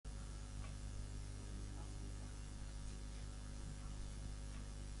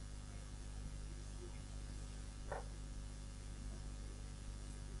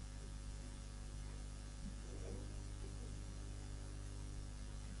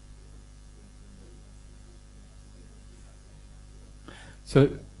So,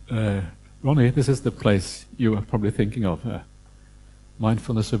 Ronnie, this is the place you are probably thinking of.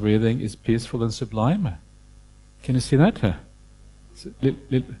 Mindfulness of breathing is peaceful and sublime. Can you see that? It's a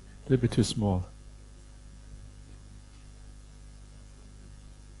little bit too small.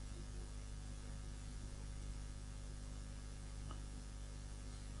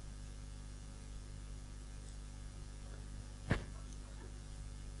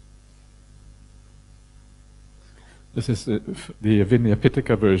 This is the Vinaya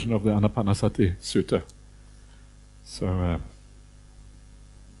Pitaka version of the Anapanasati Sutta. So,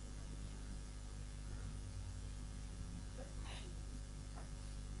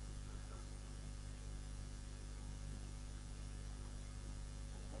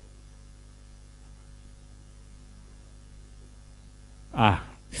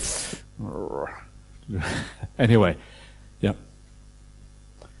 anyway, yeah.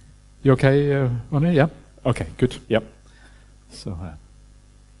 You okay, Ronnie? Yeah? Okay, good. Yep. So,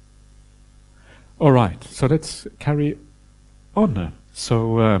 all right. So let's carry on.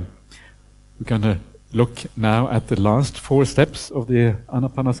 So we're going to look now at the last 4 steps of the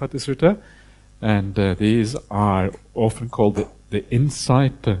Anapanasati Sutta, and these are often called the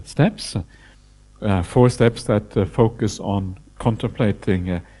insight steps. 4 steps that focus on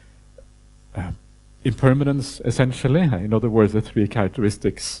contemplating impermanence, essentially. In other words, the 3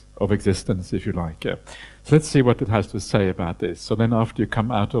 characteristics of existence, if you like. So let's see what it has to say about this. So then after you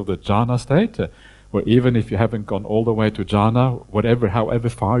come out of the jhana state, or even if you haven't gone all the way to jhana, however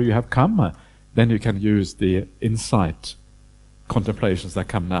far you have come, then you can use the insight contemplations that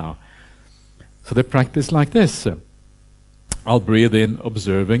come now. So they practice like this. I'll breathe in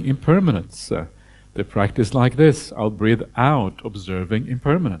observing impermanence. They practice like this. I'll breathe out observing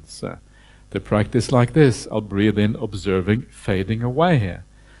impermanence. They practice like this. I'll breathe in observing fading away.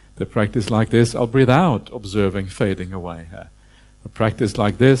 They practice like this. I'll breathe out observing fading away. They practice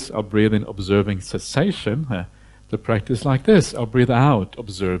like this. I'll breathe in observing cessation. They practice like this. I'll breathe out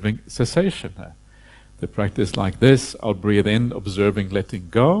observing cessation. They practice like this. I'll breathe in observing letting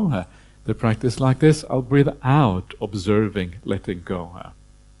go. They practice like this. I'll breathe out observing letting go.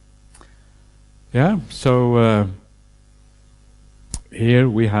 Yeah, so here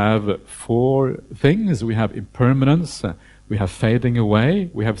we have 4 things. We have impermanence, we have fading away,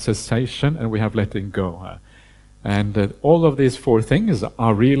 we have cessation, and we have letting go. And all of these 4 things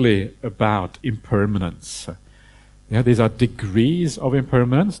are really about impermanence. Yeah, these are degrees of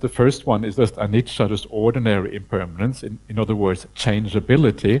impermanence. The first one is just anicca, just ordinary impermanence. In other words,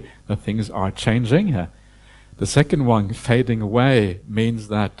 changeability, that things are changing. The second one, fading away, means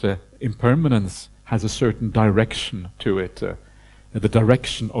that impermanence has a certain direction to it. The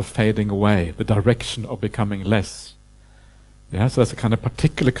direction of fading away, the direction of becoming less. Yeah, so that's a kind of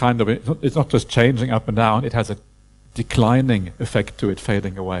particular kind of, it's not just changing up and down, it has a declining effect to it,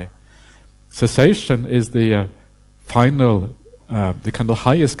 fading away. Cessation is the final, the kind of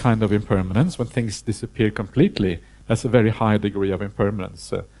highest kind of impermanence, when things disappear completely. That's a very high degree of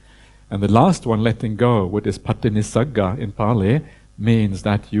impermanence. And the last one, letting go, which is patinissagga in Pali, means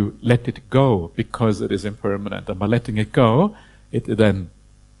that you let it go because it is impermanent. And by letting it go, it then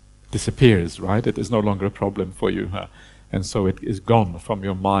disappears, right? It is no longer a problem for you. And so it is gone from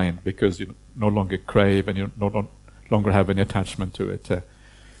your mind because you no longer crave and you no longer have any attachment to it.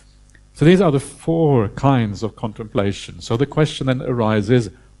 So these are the 4 kinds of contemplation. So the question then arises,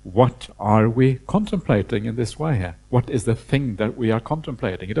 what are we contemplating in this way? What is the thing that we are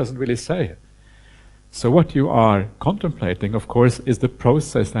contemplating? It doesn't really say. So what you are contemplating, of course, is the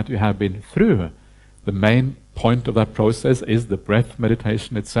process that you have been through. The main point of that process is the breath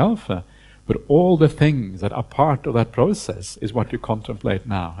meditation itself, but all the things that are part of that process is what you contemplate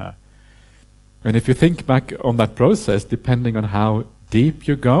now. And if you think back on that process, depending on how deep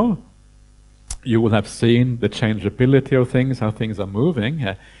you go, you will have seen the changeability of things, how things are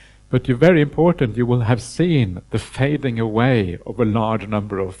moving, but very important, you will have seen the fading away of a large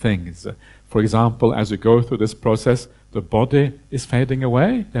number of things. For example, as you go through this process, the body is fading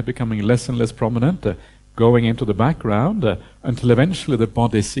away, they're becoming less and less prominent, going into the background, until eventually the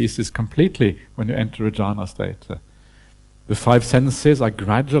body ceases completely when you enter a jhana state. The 5 senses are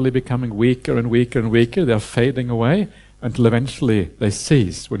gradually becoming weaker and weaker and weaker, they are fading away, until eventually they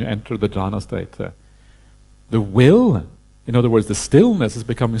cease when you enter the jhana state. The will, in other words, the stillness is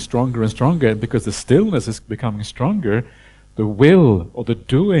becoming stronger and stronger, and because the stillness is becoming stronger, the will or the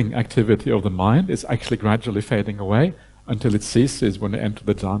doing activity of the mind is actually gradually fading away until it ceases when you enter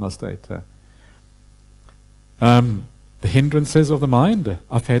the jhana state. The hindrances of the mind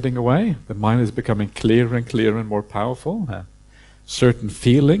are fading away. The mind is becoming clearer and clearer and more powerful. Certain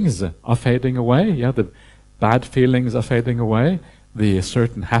feelings are fading away. Yeah, the bad feelings are fading away. the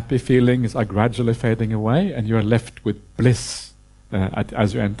certain happy feelings are gradually fading away, and you are left with bliss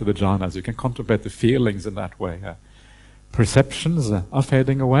as you enter the jhanas. You can contemplate the feelings in that way. Perceptions are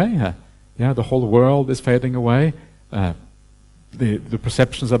fading away. The whole world is fading away. The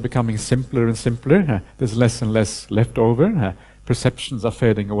perceptions are becoming simpler and simpler. There's less and less left over. Perceptions are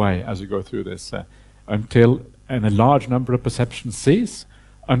fading away as you go through this, until a large number of perceptions cease,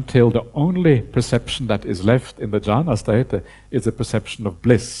 until the only perception that is left in the jhana state is a perception of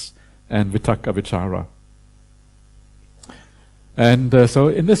bliss and vitakka vichara. And so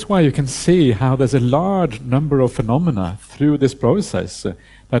in this way you can see how there's a large number of phenomena through this process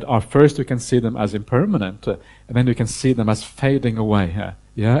that are, first you can see them as impermanent, and then you can see them as fading away,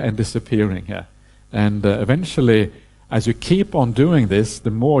 and disappearing. And eventually, as you keep on doing this,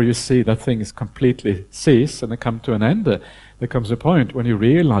 the more you see that things completely cease and they come to an end. There comes a point when you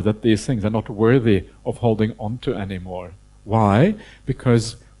realize that these things are not worthy of holding on to anymore. Why?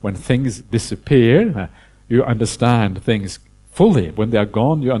 Because when things disappear, you understand things fully. When they are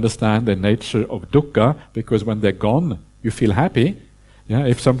gone, you understand the nature of dukkha, because when they're gone, you feel happy.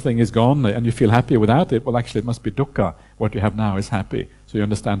 If something is gone and you feel happy without it, well, actually it must be dukkha. What you have now is happy. So you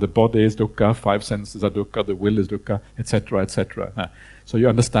understand the body is dukkha, 5 senses are dukkha, the will is dukkha, etc., etc. So you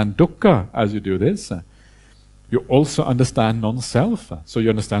understand dukkha as you do this. You also understand non-self. So you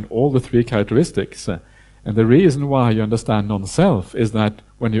understand all the 3 characteristics. And the reason why you understand non-self is that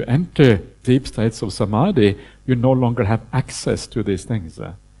when you enter deep states of samadhi, you no longer have access to these things.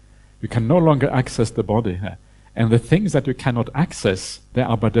 You can no longer access the body. And the things that you cannot access, they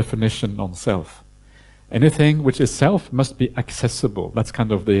are by definition non-self. Anything which is self must be accessible. That's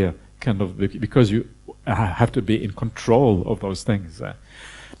because you have to be in control of those things.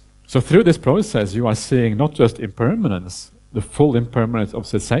 So through this process, you are seeing not just impermanence, the full impermanence of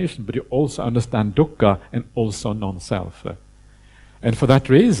cessation, but you also understand dukkha and also non-self. And for that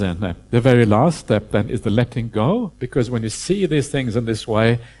reason, the very last step then is the letting go, because when you see these things in this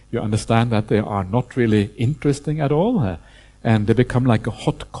way, you understand that they are not really interesting at all, and they become like a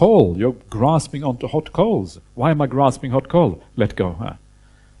hot coal. You're grasping onto hot coals. Why am I grasping hot coal? Let go.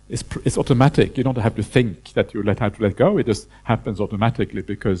 It's automatic. You don't have to think that you have to let go. It just happens automatically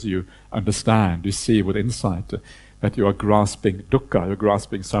because you understand, you see with insight that you are grasping dukkha, you're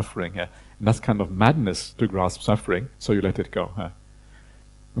grasping suffering. And that's kind of madness to grasp suffering, so you let it go.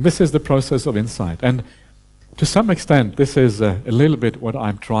 And this is the process of insight. And to some extent, this is a little bit what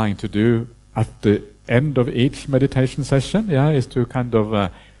I'm trying to do at the end of each meditation session, is to kind of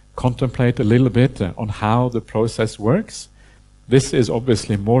contemplate a little bit on how the process works. This is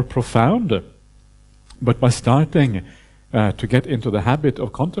obviously more profound, but by starting to get into the habit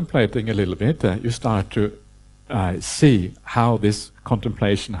of contemplating a little bit, you start to see how this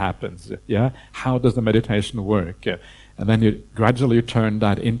contemplation happens. How does the meditation work? And then you gradually turn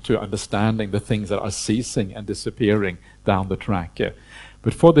that into understanding the things that are ceasing and disappearing down the track.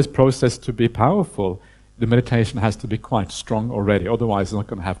 But for this process to be powerful, the meditation has to be quite strong already, otherwise it's not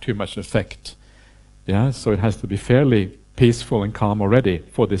going to have too much effect. So it has to be fairly peaceful and calm already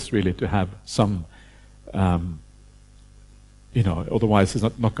for this really to have some, otherwise it's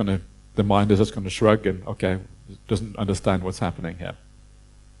not going to, the mind is just going to shrug and, doesn't understand what's happening here.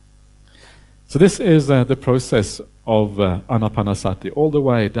 So this is the process of anapanasati, all the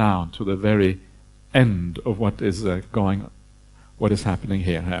way down to the very end of what is what is happening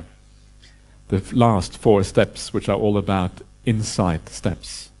here. The last 4 steps, which are all about insight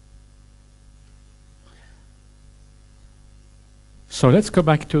steps. So let's go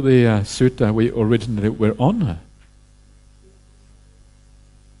back to the sutta we originally were on.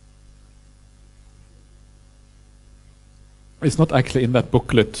 It's not actually in that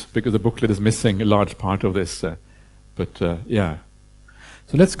booklet, because the booklet is missing a large part of this. So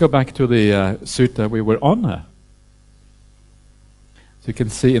let's go back to the sutta we were on. So you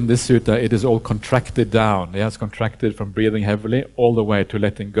can see in this sutta, it is all contracted down. It's contracted from breathing heavily all the way to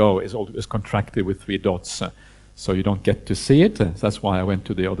letting go. It's contracted with 3 dots. So you don't get to see it. That's why I went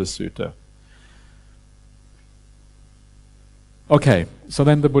to the other sutta. Okay, so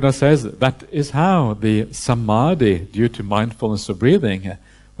then the Buddha says that is how the samadhi, due to mindfulness of breathing,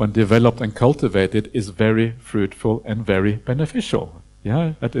 when developed and cultivated, is very fruitful and very beneficial.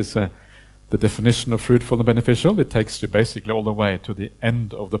 That is the definition of fruitful and beneficial. It takes you basically all the way to the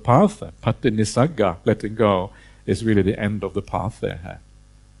end of the path. Pati nisagga, letting go, is really the end of the path there.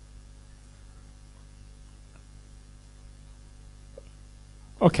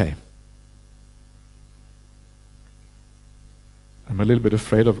 Okay. I'm a little bit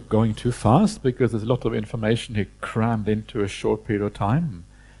afraid of going too fast because there's a lot of information here crammed into a short period of time.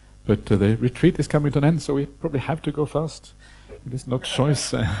 But the retreat is coming to an end, so we probably have to go fast. there's no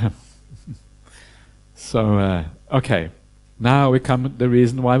choice. So, okay. Now we come to the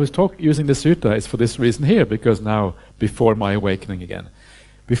reason why I was using the sutta is for this reason here, because now, before my awakening again.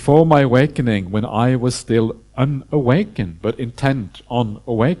 Before my awakening, when I was still unawakened, but intent on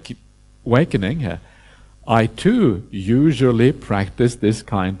awakening, I too usually practice this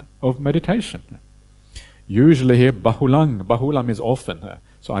kind of meditation. Usually here, bahulam is often.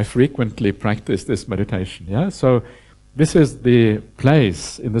 So I frequently practice this meditation. Yeah. So this is the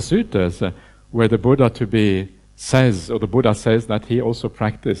place in the suttas where the Buddha says that he also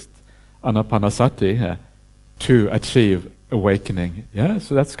practiced anapanasati to achieve awakening. Yeah.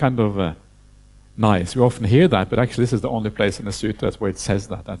 So that's kind of nice. We often hear that, but actually this is the only place in the suttas where it says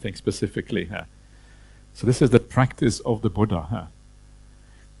that, I think, specifically. So this is the practice of the Buddha.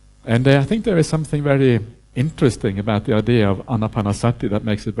 And I think there is something very interesting about the idea of anapanasati that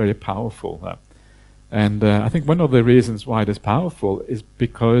makes it very powerful. And I think one of the reasons why it is powerful is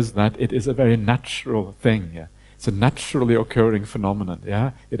because that it is a very natural thing. It's a naturally occurring phenomenon.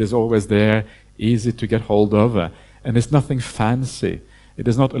 Yeah, it is always there, easy to get hold of, and it's nothing fancy. It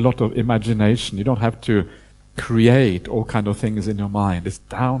is not a lot of imagination. You don't have to create all kind of things in your mind. It's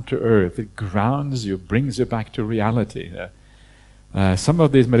down to earth. It grounds you, brings you back to reality. Some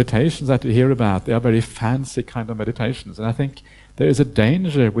of these meditations that you hear about, they are very fancy kind of meditations. And I think there is a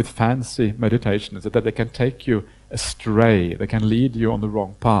danger with fancy meditations that they can take you astray. They can lead you on the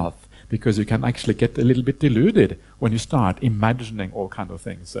wrong path, because you can actually get a little bit deluded when you start imagining all kind of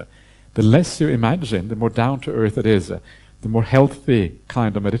things. The less you imagine, the more down to earth it is. The more healthy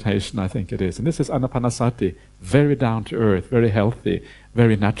kind of meditation I think it is. And this is anapanasati, very down to earth, very healthy,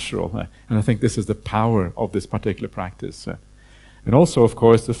 very natural. And I think this is the power of this particular practice. And also, of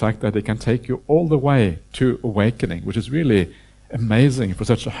course, the fact that it can take you all the way to awakening, which is really amazing for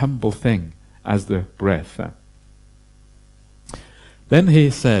such a humble thing as the breath. Then he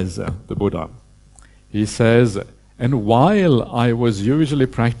says, the Buddha, he says, and while I was usually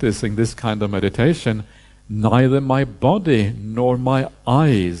practicing this kind of meditation, neither my body nor my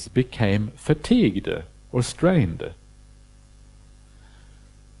eyes became fatigued or strained.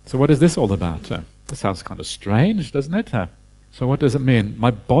 So what is this all about? It sounds kind of strange, doesn't it? So what does it mean?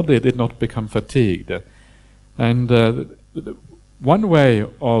 My body did not become fatigued. And one way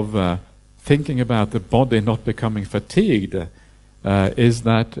of thinking about the body not becoming fatigued is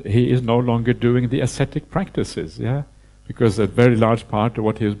that he is no longer doing the ascetic practices. Yeah. Because a very large part of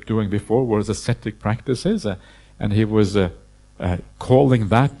what he was doing before was ascetic practices, and he was calling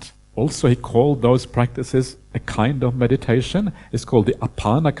that, also he called those practices a kind of meditation. It's called the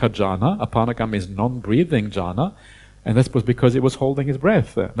apanaka jhana. Apanaka means non-breathing jhana, and that was because he was holding his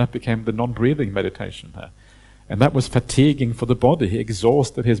breath. That became the non-breathing meditation. And that was fatiguing for the body. He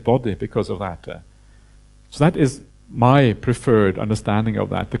exhausted his body because of that. So that is my preferred understanding of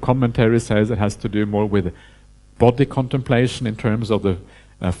that. The commentary says it has to do more with body contemplation in terms of the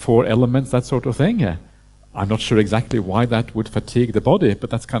 4 elements, that sort of thing. I'm not sure exactly why that would fatigue the body, but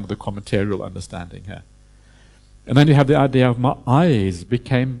that's kind of the commentarial understanding. And then you have the idea of my eyes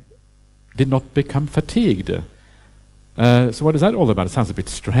did not become fatigued. So what is that all about? It sounds a bit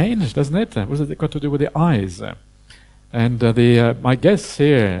strange, doesn't it? What has it got to do with the eyes? And my guess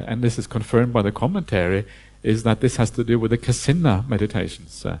here, and this is confirmed by the commentary, is that this has to do with the kasina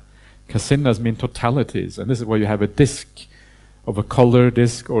meditations. Kasinas mean totalities, and this is where you have a disc of a color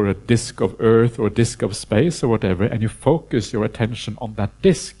disc, or a disc of earth, or a disc of space, or whatever, and you focus your attention on that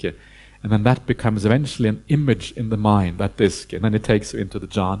disc, and then that becomes eventually an image in the mind, that disc, and then it takes you into the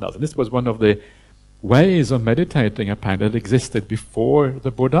jhanas. And this was one of the ways of meditating, apparently, that existed before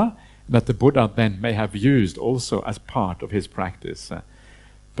the Buddha, that the Buddha then may have used also as part of his practice.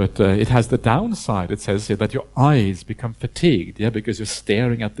 But it has the downside, it says here, that your eyes become fatigued, because you're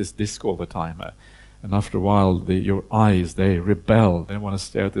staring at this disc all the time. And after a while, your eyes, they rebel. They don't want to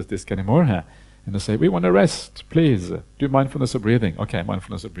stare at this disc anymore. And they say, we want to rest, please. Do mindfulness of breathing. Okay,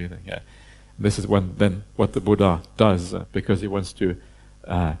 mindfulness of breathing. This is then what the Buddha does, because he wants to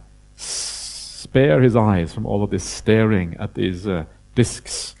spare his eyes from all of this staring at these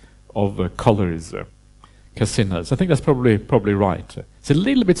discs of colors. Kasinas. I think that's probably right. It's a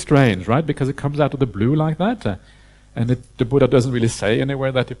little bit strange, right? Because it comes out of the blue like that. And the Buddha doesn't really say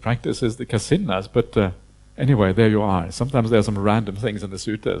anywhere that he practices the kasinas, but anyway, there you are. Sometimes there are some random things in the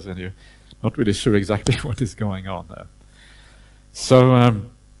suttas, and you're not really sure exactly what is going on there. So,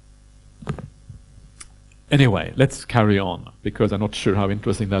 anyway, let's carry on, because I'm not sure how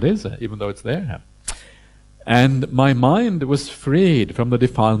interesting that is, even though it's there. And my mind was freed from the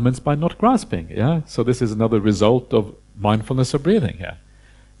defilements by not grasping. So this is another result of mindfulness of breathing.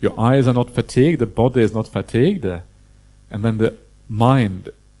 Your eyes are not fatigued, the body is not fatigued, and then the mind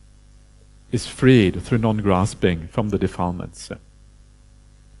is freed through non-grasping from the defilements.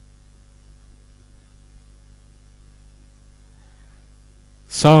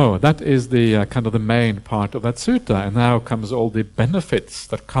 So that is the kind of the main part of that sutta, and now comes all the benefits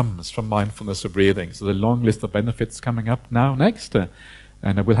that comes from mindfulness of breathing. So the long list of benefits coming up now next,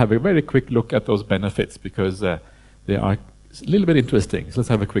 and we'll have a very quick look at those benefits because they are a little bit interesting. So let's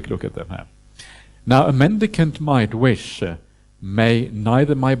have a quick look at them now. Now a mendicant might wish, may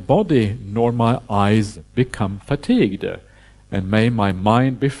neither my body nor my eyes become fatigued, and may my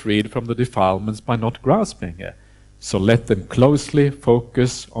mind be freed from the defilements by not grasping. So let them closely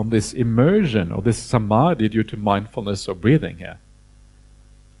focus on this immersion or this samadhi due to mindfulness of breathing here.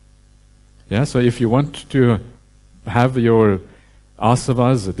 Yeah, so if you want to have your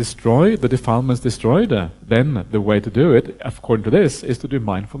asavas destroyed, the defilements destroyed, then the way to do it, according to this, is to do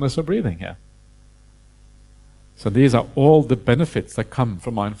mindfulness of breathing here. So these are all the benefits that come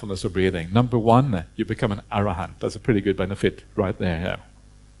from mindfulness of breathing. Number one, you become an arahant. That's a pretty good benefit right there.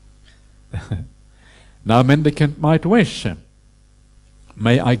 Yeah. Now a mendicant might wish,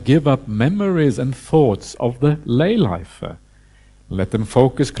 may I give up memories and thoughts of the lay life. Let them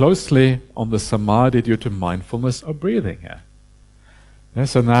focus closely on the samadhi due to mindfulness of breathing. Yeah,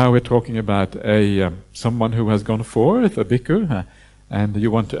 so now we're talking about someone who has gone forth, a bhikkhu, and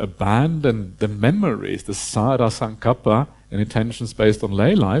you want to abandon the memories, the sara sankappa, and intentions based on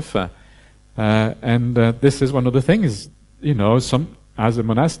lay life. And this is one of the things, as a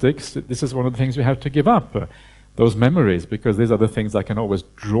monastic, this is one of the things we have to give up, those memories, because these are the things that can always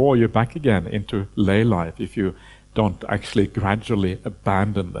draw you back again into lay life if you don't actually gradually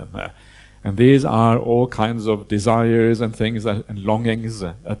abandon them. And these are all kinds of desires and things and longings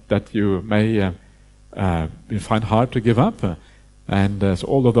that you may find hard to give up. And so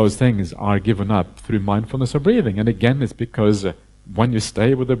all of those things are given up through mindfulness of breathing. And again, it's because when you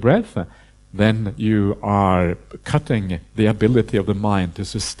stay with the breath, then you are cutting the ability of the mind to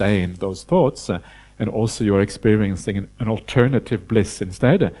sustain those thoughts, and also you're experiencing an alternative bliss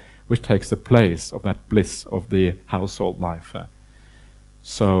instead, which takes the place of that bliss of the household life.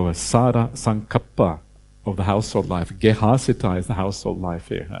 So sara sankappa of the household life, gehasita is the household life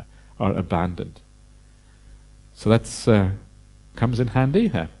here, are abandoned. So that's comes in handy,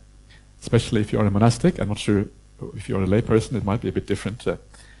 especially if you're a monastic. I'm not sure if you're a lay person, it might be a bit different,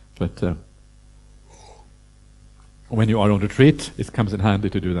 but when you are on retreat, it comes in handy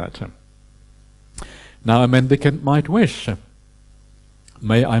to do that. Now a mendicant might wish,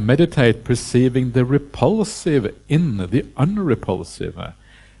 may I meditate perceiving the repulsive in the unrepulsive.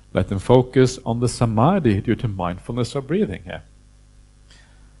 Let them focus on the samadhi due to mindfulness of breathing.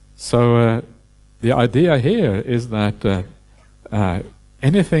 So the idea here is that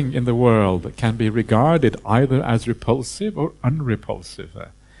anything in the world can be regarded either as repulsive or unrepulsive.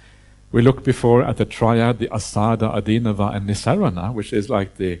 We looked before at the triad, the asada, adinava, and nisarana, which is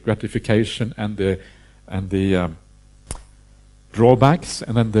like the gratification and the drawbacks,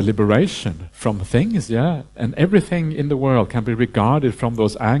 and then the liberation from things, yeah. And everything in the world can be regarded from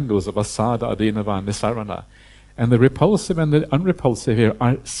those angles of asada, adinava, and nisarana. And the repulsive and the unrepulsive here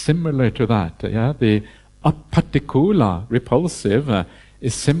are similar to that, yeah. The apatikula, repulsive,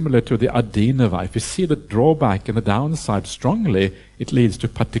 is similar to the adinava. If you see the drawback and the downside strongly, it leads to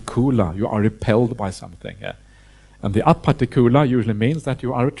patikula. You are repelled by something. Yeah? And the apatikula usually means that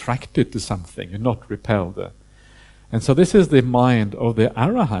you are attracted to something. You're not repelled. And so this is the mind of the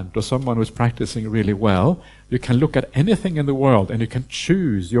arahant, or someone who's practicing really well. You can look at anything in the world and you can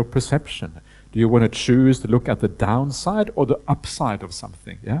choose your perception. Do you want to choose to look at the downside or the upside of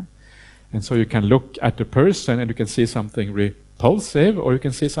something? Yeah. And so you can look at the person and you can see something repulsive, or you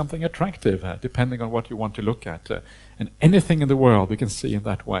can see something attractive, depending on what you want to look at. And anything in the world you can see in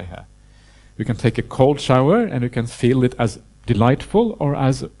that way. You can take a cold shower and you can feel it as delightful or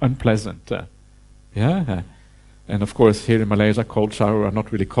as unpleasant. Yeah. And of course here in Malaysia cold showers are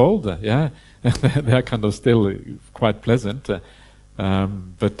not really cold. Yeah. They are kind of still quite pleasant.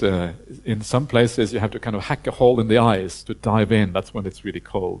 But in some places you have to kind of hack a hole in the ice to dive in. That's when it's really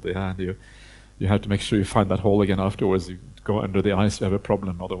cold. Yeah? And you have to make sure you find that hole again afterwards. You go under the ice, you have a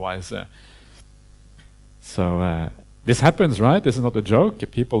problem otherwise. So this happens, right? This is not a joke.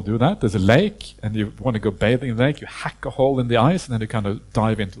 People do that. There's a lake and you want to go bathing in the lake. You hack a hole in the ice and then you kind of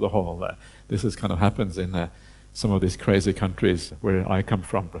dive into the hole. This is kind of happens in some of these crazy countries where I come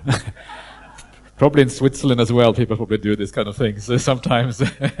from. Probably in Switzerland as well, people probably do these kind of things sometimes.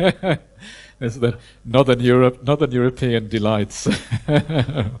 It's the Northern European delights.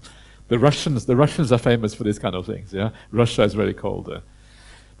 The Russians are famous for these kind of things. Yeah, Russia is very cold.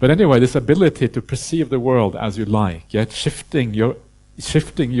 But anyway, this ability to perceive the world as you like, yet shifting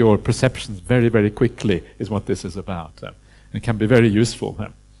your perceptions very, very quickly is what this is about. It can be very useful.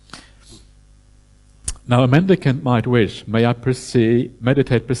 Now, a mendicant might wish, may I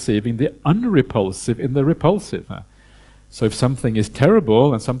meditate perceiving the unrepulsive in the repulsive. So if something is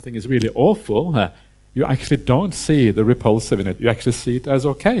terrible and something is really awful, you actually don't see the repulsive in it. You actually see it as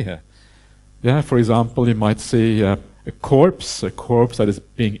okay. Yeah, for example, you might see a corpse that is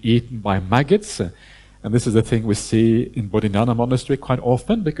being eaten by maggots. And this is the thing we see in Bodhinyana Monastery quite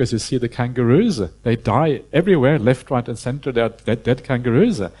often, because you see the kangaroos. They die everywhere, left, right, and center. They are dead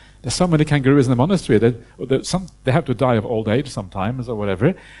kangaroos. There's so many kangaroos in the monastery that they have to die of old age sometimes or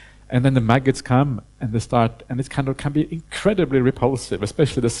whatever. And then the maggots come and they start, and it can be incredibly repulsive,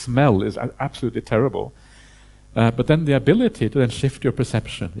 especially the smell is absolutely terrible. But then the ability to then shift your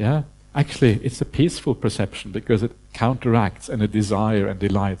perception, actually it's a peaceful perception because it counteracts any desire and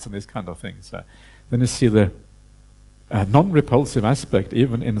delights and these kind of things. Then you see the non-repulsive aspect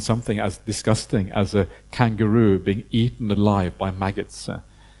even in something as disgusting as a kangaroo being eaten alive by maggots.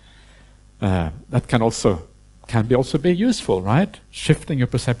 That can also be useful, right? Shifting your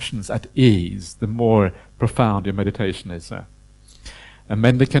perceptions at ease, the more profound your meditation is. A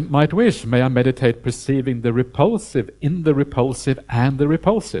mendicant might wish, may I meditate perceiving the repulsive in the repulsive and the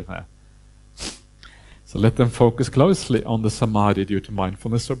repulsive. So let them focus closely on the samadhi due to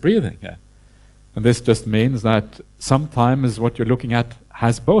mindfulness or breathing. And this just means that sometimes what you're looking at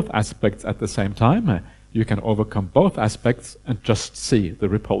has both aspects at the same time. You can overcome both aspects and just see the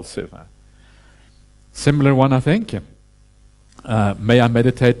repulsive. Similar one, I think. May I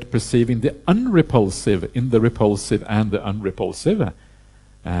meditate perceiving the unrepulsive in the repulsive and the unrepulsive.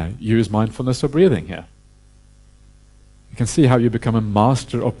 Use mindfulness or breathing here. You can see how you become a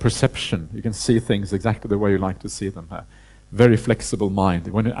master of perception. You can see things exactly the way you like to see them. Very flexible mind.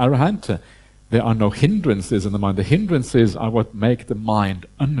 When you're arahant, there are no hindrances in the mind. The hindrances are what make the mind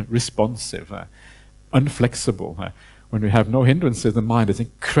unresponsive, unflexible. When we have no hindrances, the mind is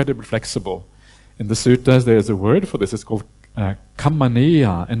incredibly flexible. In the suttas, there is a word for this. It's called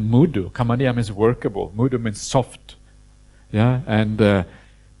kamaniya and mudu. Kamaniya means workable. Mudu means soft. And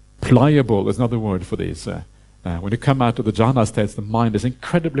pliable is another word for these. When you come out of the jhana states, the mind is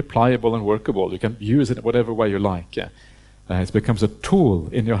incredibly pliable and workable. You can use it whatever way you like. It becomes a tool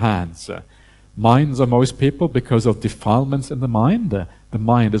in your hands. Minds of most people, because of defilements in the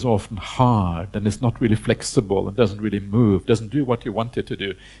mind is often hard and it's not really flexible and doesn't really move, doesn't do what you want it to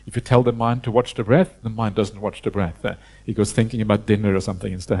do. If you tell the mind to watch the breath, the mind doesn't watch the breath. It goes thinking about dinner or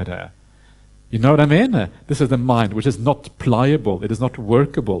something instead. You know what I mean? This is the mind which is not pliable, it is not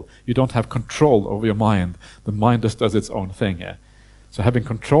workable. You don't have control over your mind. The mind just does its own thing. So having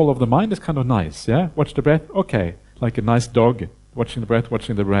control of the mind is kind of nice. Watch the breath, okay. Like a nice dog, watching the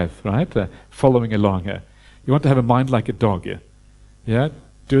breath, right? Following along. You want to have a mind like a dog.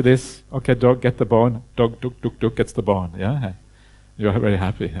 Do this, okay, dog, get the bone. Dog, duk, gets the bone. You're very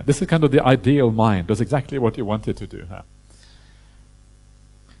happy. This is kind of the ideal mind, does exactly what you want it to do.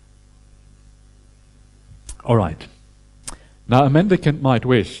 All right. Now a mendicant might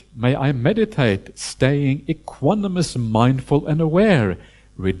wish, may I meditate staying equanimous, mindful and aware,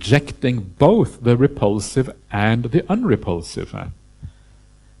 rejecting both the repulsive and the unrepulsive.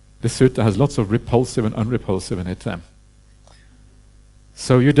 This sutta has lots of repulsive and unrepulsive in it.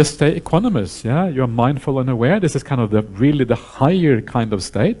 So you just stay equanimous, You're mindful and aware. This is kind of really the higher kind of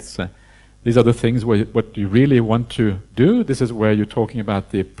states. These are the things what you really want to do. This is where you're talking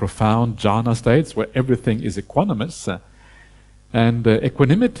about the profound jhana states, where everything is equanimous. And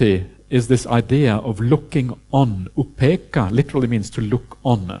equanimity is this idea of looking on. Upeka literally means to look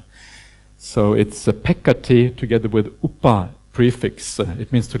on. So it's a pekati together with upa prefix.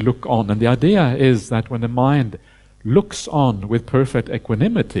 It means to look on. And the idea is that when the mind looks on with perfect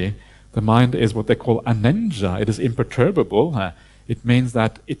equanimity, the mind is what they call anenja. It is imperturbable. It means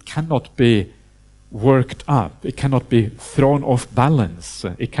that it cannot be worked up. It cannot be thrown off balance.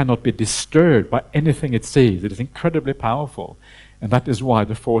 It cannot be disturbed by anything it sees. It is incredibly powerful. And that is why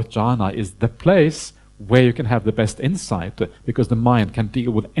the fourth jhana is the place where you can have the best insight, because the mind can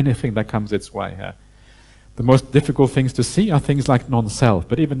deal with anything that comes its way. The most difficult things to see are things like non-self,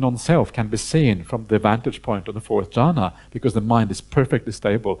 but even non-self can be seen from the vantage point of the fourth jhana, because the mind is perfectly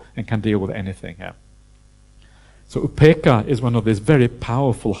stable and can deal with anything. So upeka is one of these very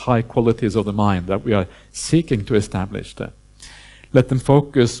powerful high qualities of the mind that we are seeking to establish. Let them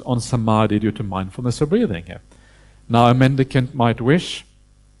focus on samadhi due to mindfulness or breathing. Now a mendicant might wish.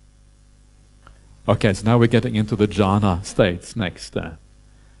 Okay, so now we're getting into the jhana states next.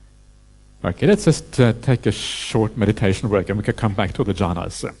 Okay, let's just take a short meditation break and we can come back to the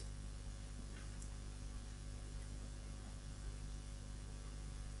jhanas.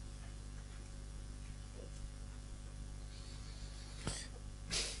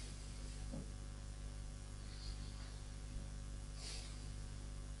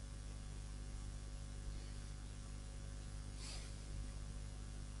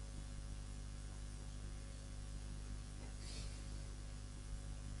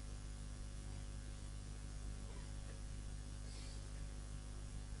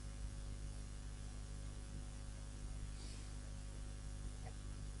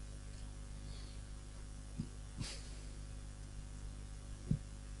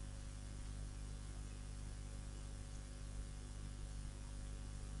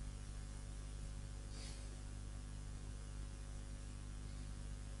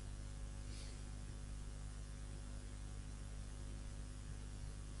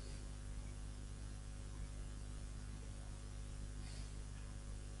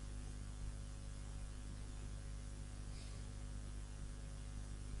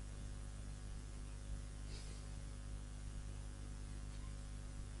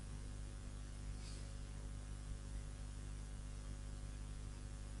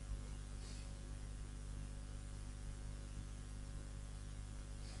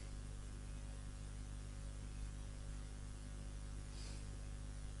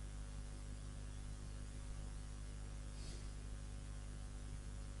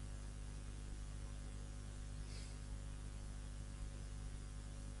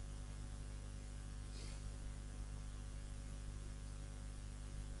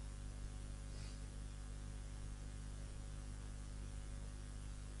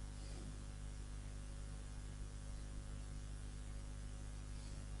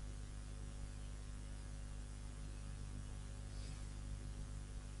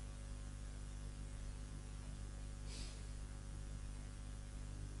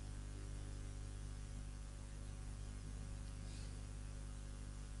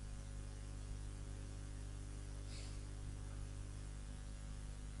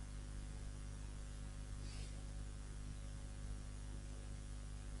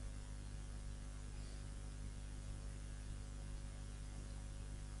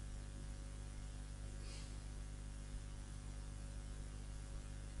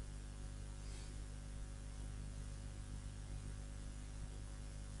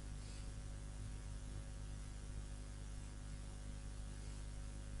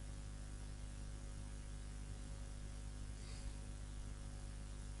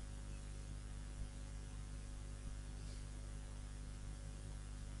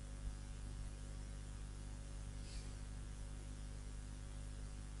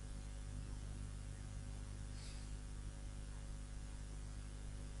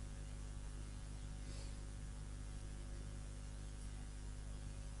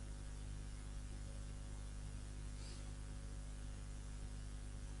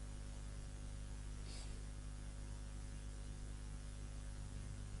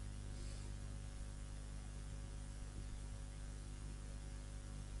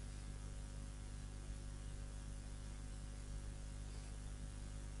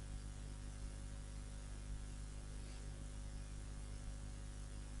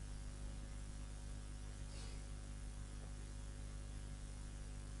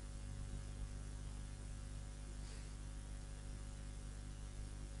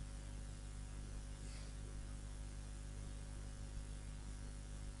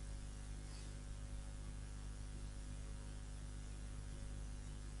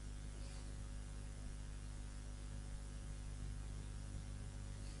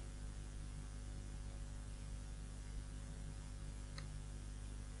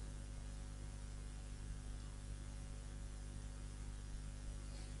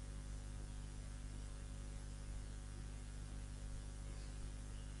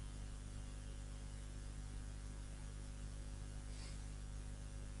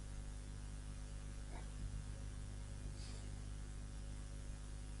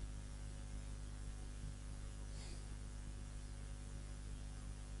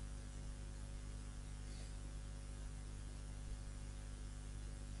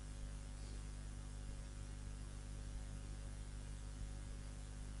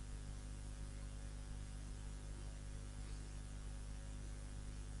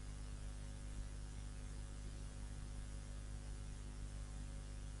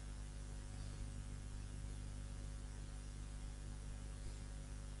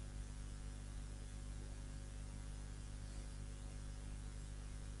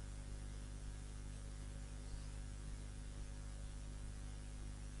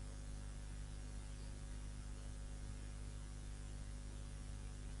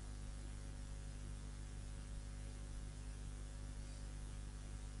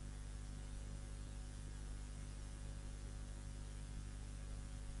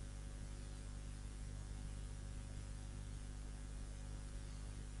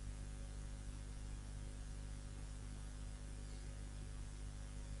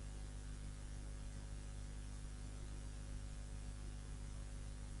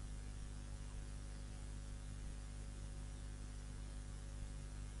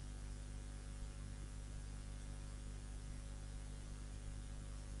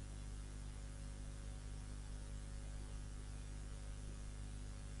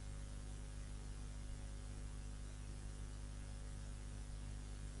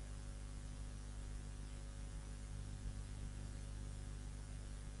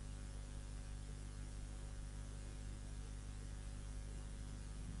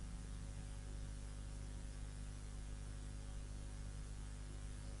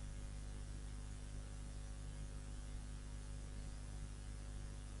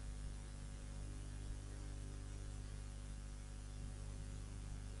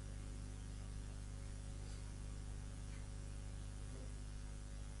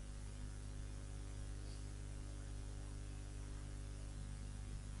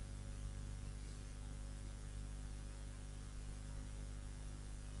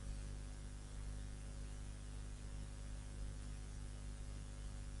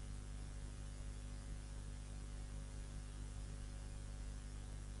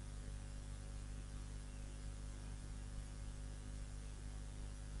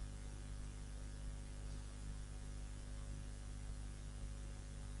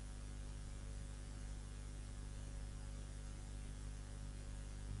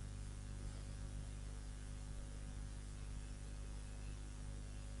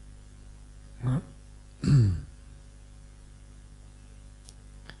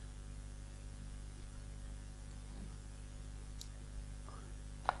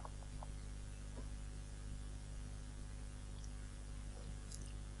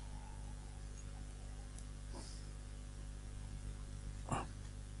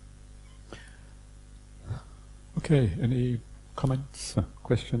 Okay, any comments,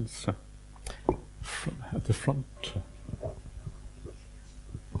 questions at the front?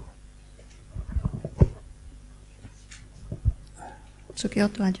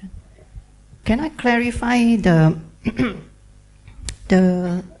 Sukyoto Ajahn. Can I clarify the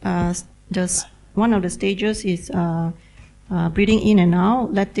one of the stages is breathing in and out,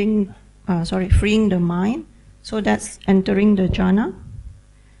 freeing the mind. So that's entering the jhana.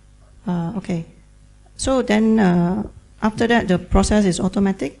 Okay. So then after that, the process is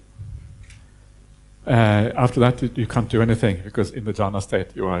automatic? After that, you can't do anything because in the jhana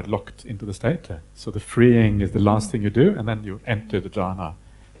state, you are locked into the state. So the freeing is the last thing you do, and then you enter the jhana.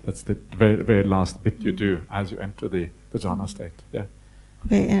 That's the very, very last bit you do as you enter the jhana state. Yeah.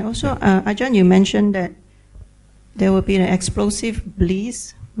 Okay, and also, Ajahn, you mentioned that there will be an explosive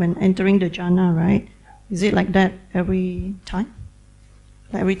bliss when entering the jhana, right? Is it like that every time?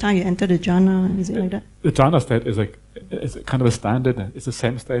 Like every time you enter the jhana, is it like that? The jhana state is kind of a standard. It's the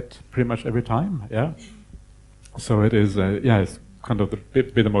same state pretty much every time. Yeah. So it is. It's kind of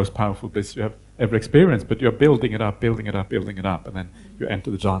the most powerful bliss you have ever experienced. But you're building it up, building it up, building it up, and then you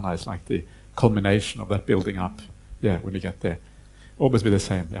enter the jhana. It's like the culmination of that building up. Yeah, when you get there, always be the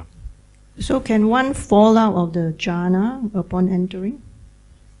same. Yeah. So can one fall out of the jhana upon entering?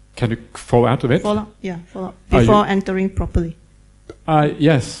 Can you fall out of it? Fall out. Yeah, fall out before entering properly.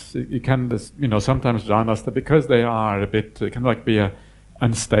 Yes, you can. Sometimes jhanas, because they are a bit, can like be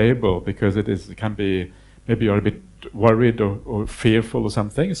unstable, because it can be, maybe you're a bit worried or fearful or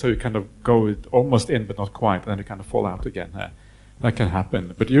something, so you kind of go almost in but not quite, and then you kind of fall out again. That can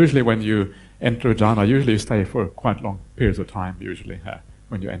happen. But usually when you enter a jhana, usually you stay for quite long periods of time, usually,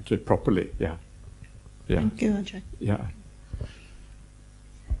 when you enter it properly. Yeah. Thank you, Ajahn. Yeah.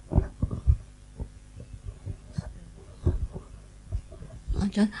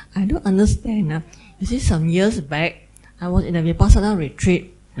 Ajahn, I don't understand. You see, some years back, I was in a Vipassana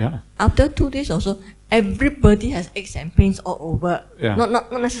retreat. Yeah. After 2 days also, everybody has aches and pains all over. Yeah.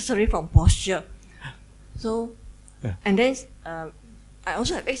 Not necessarily from posture. So, yeah. And then I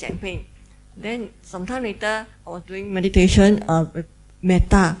also have aches and pain. Then sometime later, I was doing meditation with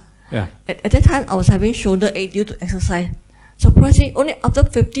metta. Yeah. At that time, I was having shoulder ache due to exercise. Surprisingly, only after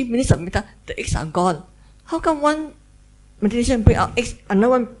 15 minutes of metta, the aches are gone. How come one meditation bring out aches, another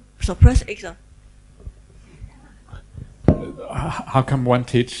one suppress aches? How come one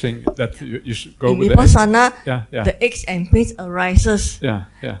teaching that you should go in with Vipassana, the aches and pains arises.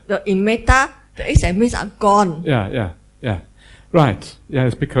 In metta, the aches and pains are gone. Yeah. Right. Yeah,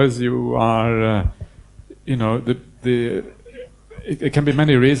 it's because you are, it can be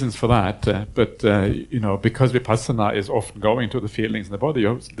many reasons for that, but because Vipassana is often going to the feelings in the body,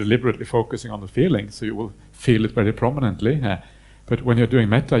 you're deliberately focusing on the feelings, so you will feel it very prominently. But when you're doing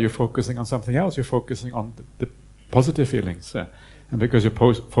metta, you're focusing on something else. You're focusing on the positive feelings, and because you're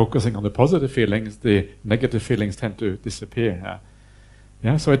focusing on the positive feelings, the negative feelings tend to disappear.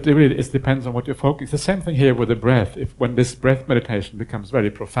 So it really depends on what you're focusing. It's the same thing here with the breath. When this breath meditation becomes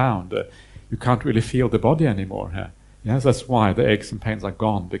very profound, you can't really feel the body anymore. So that's why the aches and pains are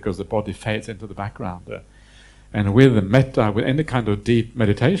gone, because the body fades into the background. And with the metta, with any kind of deep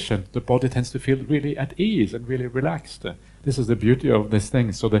meditation, the body tends to feel really at ease and really relaxed. This is the beauty of this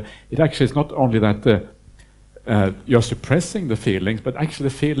thing. So it actually is not only that you're suppressing the feelings, but actually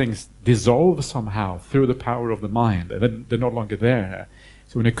the feelings dissolve somehow through the power of the mind. They're no longer there.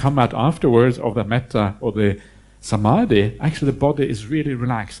 So when you come out afterwards of the metta or the samadhi, actually the body is really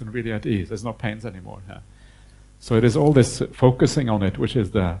relaxed and really at ease. There's no pains anymore. So it is all this focusing on it, which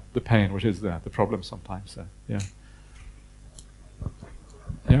is the pain, which is the problem sometimes. Yeah.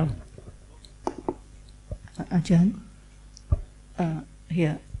 Ajahn,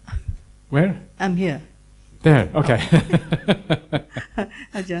 here. Where? I'm here. There, okay.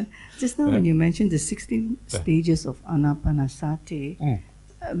 Ajahn, just now when you mentioned the 16 stages of anapanasati,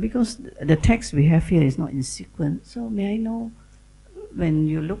 because the text we have here is not in sequence, so may I know, when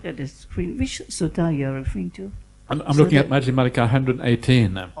you look at the screen, which sutta you're referring to? I'm looking at Majjhima Nikaya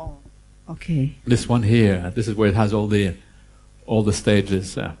 118. Oh, okay. This one here. This is where it has all the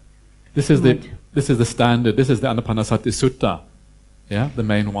stages. This is the standard. This is the Anapanasati Sutta. Yeah, the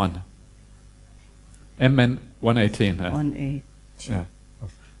main one. MN 118. 118. Yeah.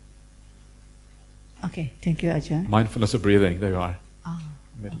 Okay, thank you, Ajahn. Mindfulness of breathing. There you are.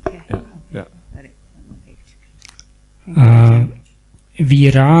 Okay. Yeah.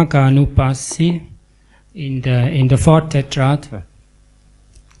 Viraganupassi in the fourth tetrad.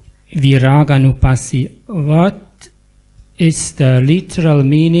 Viraganupassi. What is the literal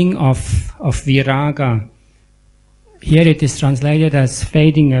meaning of viraga? here it is translated as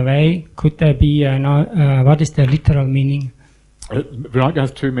fading away. Could there be what is the literal meaning? Viraga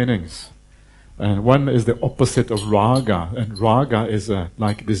has two meanings. One is the opposite of raga, and raga is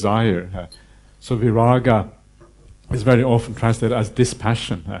like desire. So viraga is very often translated as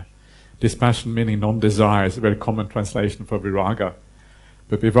dispassion. Dispassion meaning non-desire is a very common translation for viraga.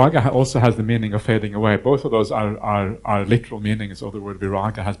 But viraga also has the meaning of fading away. Both of those are literal meanings of the word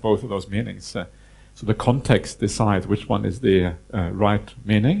viraga, has both of those meanings. So the context decides which one is the right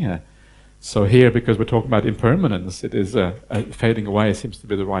meaning. So here, because we're talking about impermanence, it is fading away seems to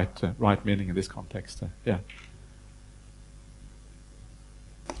be the right meaning in this context. Yeah.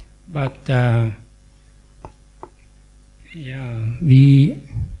 But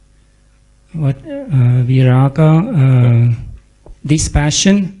viraga,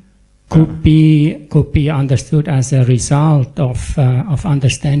 dispassion could be understood as a result of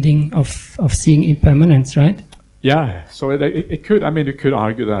understanding of seeing impermanence, right? Yeah. So it could. I mean, you could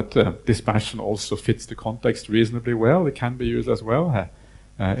argue that dispassion also fits the context reasonably well. It can be used as well,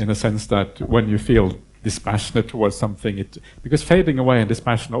 in a sense that when you feel dispassionate towards something, because fading away and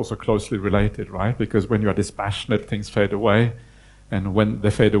dispassion are also closely related, right? Because when you are dispassionate, things fade away, and when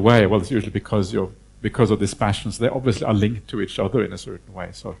they fade away, well, it's usually because of dispassions. They obviously are linked to each other in a certain way.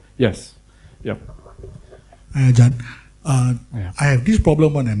 So yes, yeah. Ajahn, I have this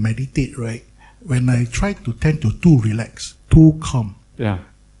problem when I meditate, right? When I try to tend to too relax, too calm. Yeah.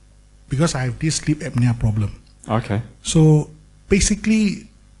 Because I have this sleep apnea problem. Okay. So basically,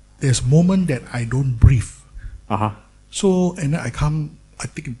 there's a moment that I don't breathe. So, and then I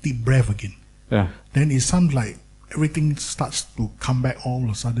take a deep breath again. Yeah. Then it sounds like everything starts to come back all of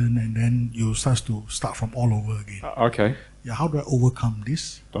a sudden, and then you start from all over again. Okay. Yeah, how do I overcome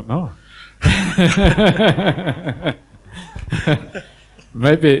this? Don't know.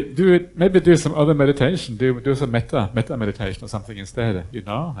 Maybe do some other meditation. Do some metta meditation or something instead.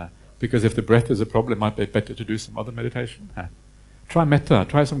 Because if the breath is a problem, it might be better to do some other meditation. Try metta.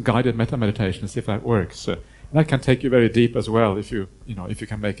 Try some guided metta meditation. See if that works. That can take you very deep as well. If you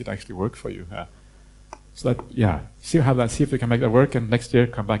can make it actually work for you. So that see if you can make that work. And next year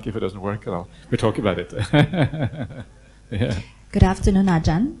come back if it doesn't work. We'll talk about it. Yeah. Good afternoon,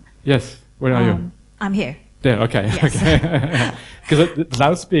 Ajahn. Yes. Where are you? I'm here. There, okay. Yes. Okay. Because the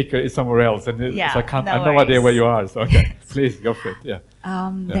loudspeaker is somewhere else, and so I have no idea where you are. So okay, please go for it. Yeah.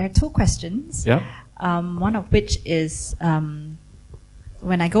 There are two questions. Yeah. One of which is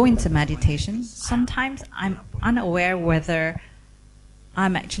when I go into meditation, sometimes I'm unaware whether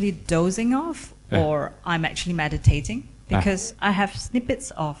I'm actually dozing off or I'm actually meditating, because I have snippets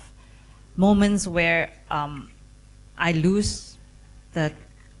of moments where I lose the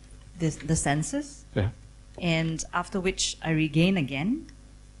senses. Yeah. And after which I regain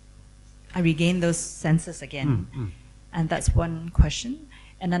those senses again. And that's one question.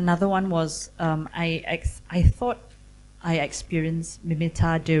 And another one was, I thought I experienced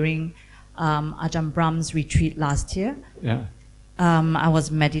Mimitta during Ajahn Brahm's retreat last year. Yeah. I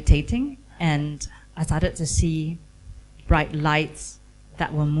was meditating and I started to see bright lights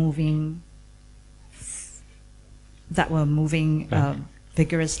that were moving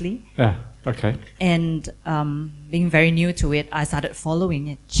vigorously. Yeah. Okay. And being very new to it, I started following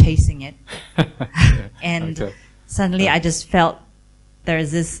it, chasing it. And suddenly I just felt there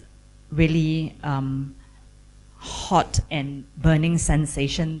is this really hot and burning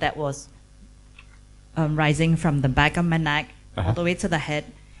sensation that was rising from the back of my neck all the way to the head.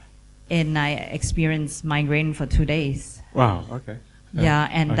 And I experienced migraine for 2 days. Wow, okay.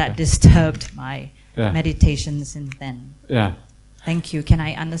 And that disturbed my meditation since then. Yeah. Thank you. Can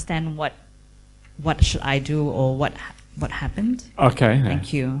I understand what should I do or what happened? Okay.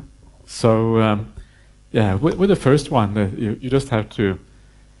 Thank you. So, with the first one, you just have to,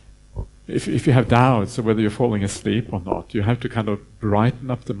 if you have doubts of whether you're falling asleep or not, you have to kind of brighten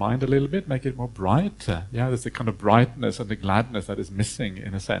up the mind a little bit, make it more bright. There's a kind of brightness and the gladness that is missing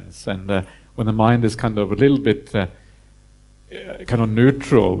in a sense. And when the mind is kind of a little bit kind of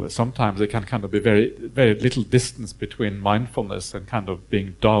neutral, sometimes there can kind of be very, very little distance between mindfulness and kind of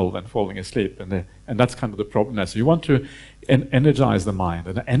being dull and falling asleep, and that's kind of the problem. So you want to energize the mind,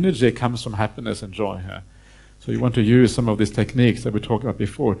 and the energy comes from happiness and joy. So you want to use some of these techniques that we talked about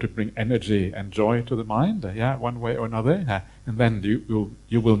before to bring energy and joy to the mind, one way or another, and then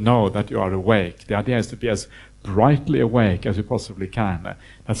you will know that you are awake. The idea is to be as brightly awake as you possibly can.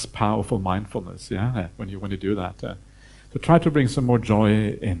 That's powerful mindfulness. When you do that. So try to bring some more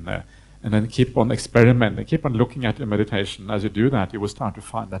joy in there, and then keep on experimenting, keep on looking at your meditation. As you do that, you will start to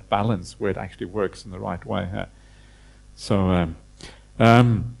find that balance where it actually works in the right way. So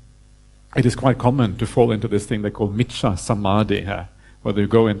it is quite common to fall into this thing they call miccha samadhi, where you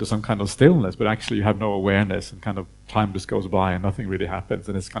go into some kind of stillness, but actually you have no awareness, and kind of time just goes by and nothing really happens,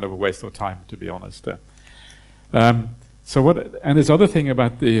 and it's kind of a waste of time, to be honest. And this other thing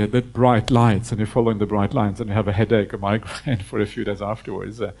about the bright lights, and you're following the bright lines, and you have a headache or migraine for a few days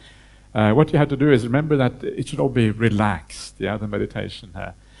afterwards. What you have to do is remember that it should all be relaxed, the meditation.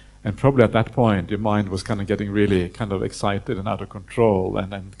 And probably at that point, your mind was kind of getting really kind of excited and out of control,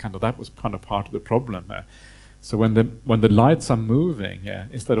 and then kind of that was kind of part of the problem. So when the lights are moving,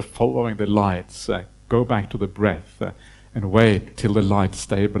 instead of following the lights, go back to the breath and wait till the light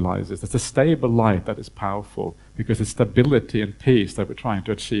stabilizes. It's a stable light that is powerful, because it's stability and peace that we're trying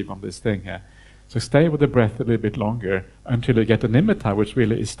to achieve on this thing here. So stay with the breath a little bit longer until you get a nimitta which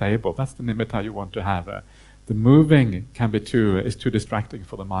really is stable. That's the nimitta you want to have. The moving can be too distracting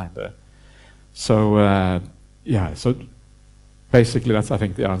for the mind. So basically that's, I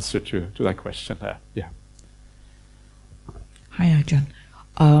think, the answer to that question there. Yeah. Hi, Ajahn.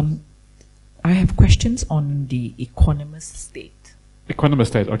 I have questions on the equanimous state. Equanimous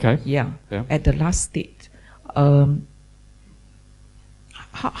state, okay. Yeah. Yeah. At the last state, how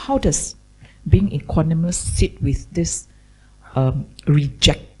does being equanimous sit with this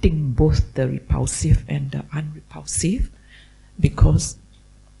rejecting both the repulsive and the unrepulsive? Because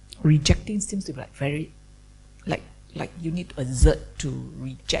rejecting seems to be like very, like you need to exert to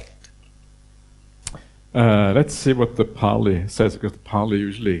reject. Let's see what the Pali says, because the Pali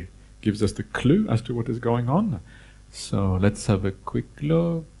usually gives us the clue as to what is going on. So let's have a quick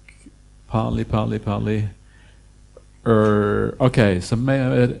look. Pali. Okay,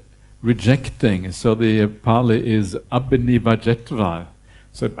 so rejecting. So the Pali is abhinivajetva.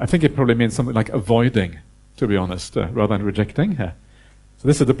 So I think it probably means something like avoiding, to be honest, rather than rejecting. So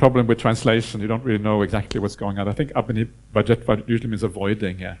this is the problem with translation. You don't really know exactly what's going on. I think abhinivajetva usually means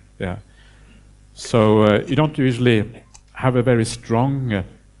avoiding. Yeah. So you don't usually have a very strong.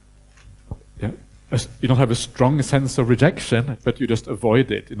 You don't have a strong sense of rejection, but you just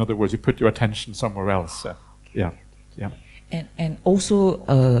avoid it. In other words, you put your attention somewhere else. Yeah. And also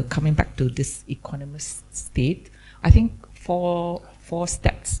coming back to this equanimous state, I think four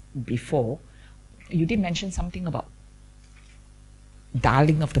steps before, you did mention something about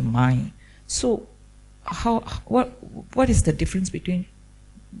dulling of the mind. So, what is the difference between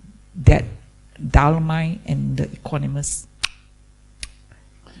that dull mind and the equanimous?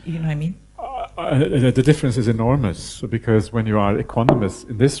 You know what I mean? The difference is enormous, because when you are equanimous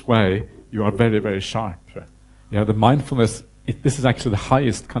in this way, you are very, very sharp. The mindfulness, this is actually the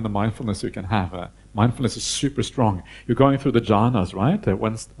highest kind of mindfulness you can have. Mindfulness is super strong. You're going through the jhanas, right?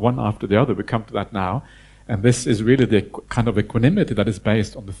 One after the other. We come to that now. And this is really the kind of equanimity that is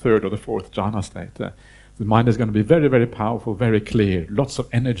based on the third or the fourth jhana state. The mind is going to be very, very powerful, very clear. Lots of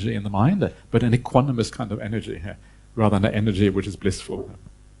energy in the mind, but an equanimous kind of energy, rather than an energy which is blissful.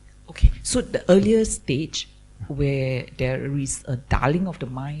 Okay, so the earlier stage where there is a dulling of the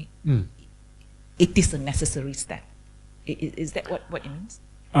mind, it is a necessary step. Is that what it means?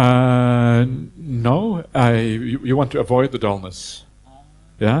 No, you want to avoid the dullness.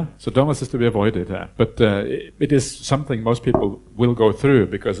 Yeah, so dullness is to be avoided. But it is something most people will go through,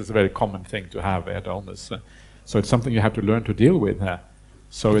 because it's a very common thing to have dullness. So it's something you have to learn to deal with.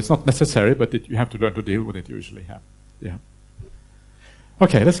 So it's not necessary, but you have to learn to deal with it usually. Yeah.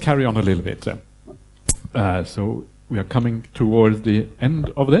 Okay, let's carry on a little bit. So we are coming towards the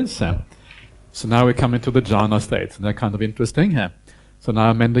end of this. So now we come into the jhana states, and they're kind of interesting. So now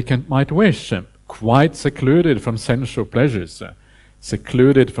a mendicant might wish, quite secluded from sensual pleasures,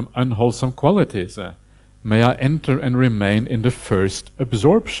 secluded from unwholesome qualities, may I enter and remain in the first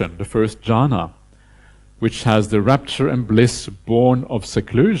absorption, the first jhana, which has the rapture and bliss born of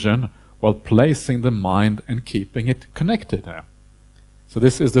seclusion, while placing the mind and keeping it connected. So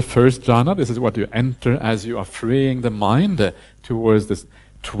this is the first jhana. This is what you enter as you are freeing the mind towards this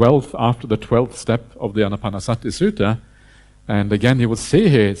 12th, after the 12th step of the Anapanasati Sutta. And again, you will see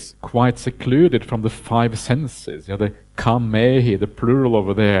here it's quite secluded from the five senses. The kamehi, the plural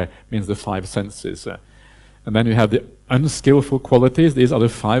over there, means the five senses. And then you have the unskillful qualities. These are the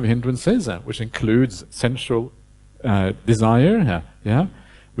five hindrances, which includes sensual desire,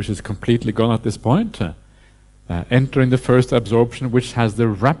 which is completely gone at this point. Entering the first absorption, which has the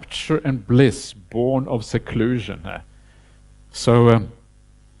rapture and bliss born of seclusion. So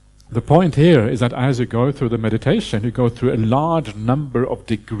the point here is that as you go through the meditation, you go through a large number of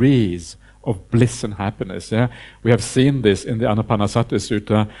degrees of bliss and happiness. We have seen this in the Anapanasati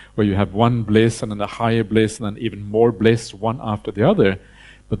Sutta, where you have one bliss and then a higher bliss and then even more bliss, one after the other.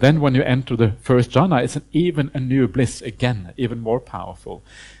 But then when you enter the first jhana, it's even a new bliss again, even more powerful.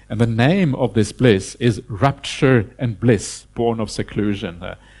 And the name of this bliss is rapture and bliss, born of seclusion.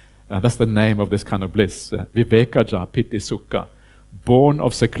 That's the name of this kind of bliss, vivekaja piti sukha, born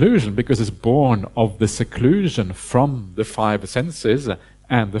of seclusion, because it's born of the seclusion from the 5 senses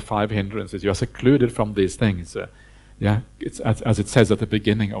and the 5 hindrances. You are secluded from these things. It's as it says at the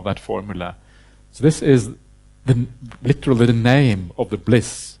beginning of that formula. So this is literally the name of the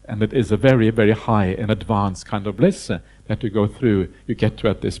bliss, and it is a very, very high and advanced kind of bliss that you go through, you get to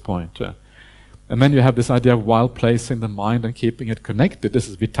at this point. And then you have this idea of while placing the mind and keeping it connected. This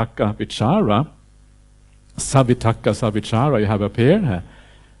is vitakka vichara. Savitaka savichara you have up here.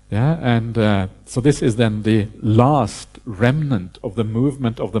 So this is then the last remnant of the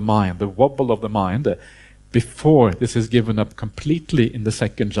movement of the mind, the wobble of the mind, before this is given up completely in the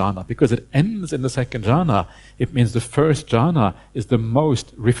second jhana. Because it ends in the second jhana, it means the first jhana is the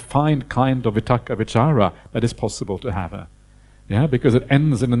most refined kind of vitakka vichara that is possible to have. Because it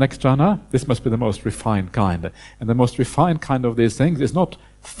ends in the next jhana, this must be the most refined kind. And the most refined kind of these things is not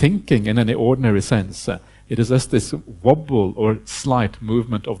thinking in any ordinary sense. It is just this wobble or slight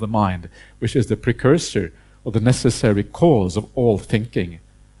movement of the mind, which is the precursor or the necessary cause of all thinking.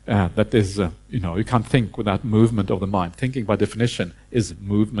 That is, you can't think without movement of the mind. Thinking by definition is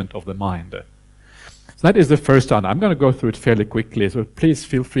movement of the mind. So that is the first jhana. I'm going to go through it fairly quickly, so please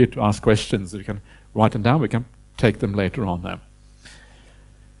feel free to ask questions. You can write them down, we can take them later on.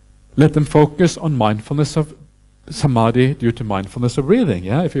 Let them focus on mindfulness of samadhi due to mindfulness of breathing,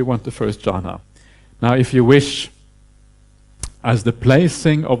 if you want the first jhana. Now, if you wish, as the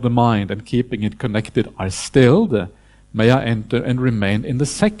placing of the mind and keeping it connected are stilled, may I enter and remain in the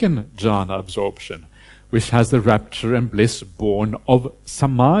second jhana absorption, which has the rapture and bliss born of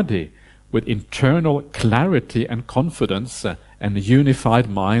samadhi, with internal clarity and confidence and unified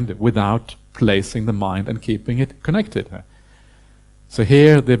mind without placing the mind and keeping it connected. So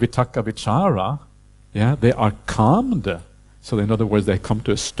here the vitakka vichara, they are calmed. So in other words, they come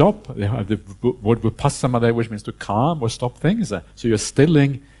to a stop. They have the word vipassana, which means to calm or stop things. So you're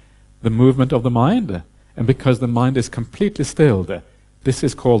stilling the movement of the mind. And because the mind is completely stilled, this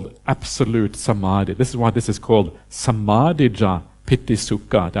is called absolute samadhi. This is why this is called samadhija piti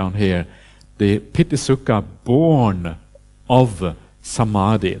sukha down here. The piti sukha born of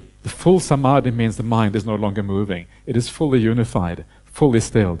samadhi. The full samadhi means the mind is no longer moving. It is fully unified, fully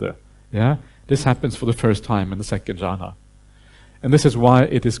stilled. This happens for the first time in the second jhana. And this is why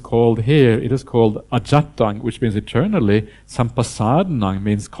it is called here, it is called ajatang, which means eternally. Sampasadanang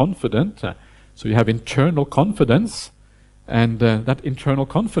means confident. So you have internal confidence, and that internal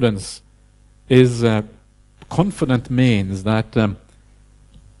confidence is confident means that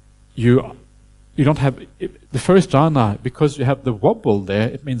you don't have the first jhana, because you have the wobble there.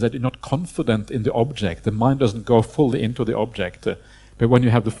 It means that you're not confident in the object. The mind doesn't go fully into the object. But when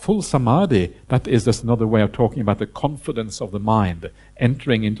you have the full samadhi, that is just another way of talking about the confidence of the mind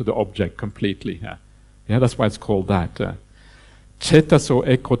entering into the object completely. That's why it's called that. Chetaso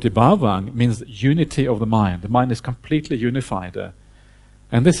ekotibhavang means unity of the mind. The mind is completely unified.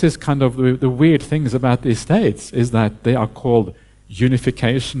 And this is kind of the weird things about these states, is that they are called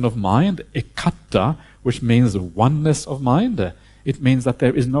unification of mind, ekatta, which means oneness of mind. It means that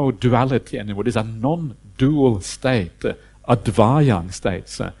there is no duality anymore. It is a non-dual state, advayang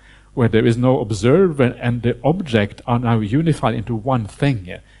states, where there is no observer and the object are now unified into one thing.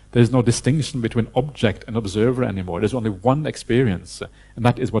 There is no distinction between object and observer anymore. There's only one experience, and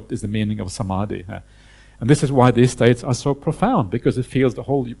that is what is the meaning of samadhi. And this is why these states are so profound, because it feels the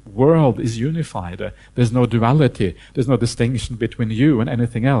whole world is unified. There's no duality. There's no distinction between you and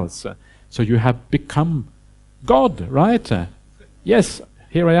anything else. So you have become God, right? Yes,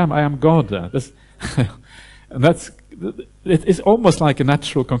 here I am God. And it is almost like a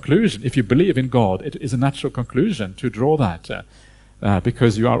natural conclusion. If you believe in God, it is a natural conclusion to draw that.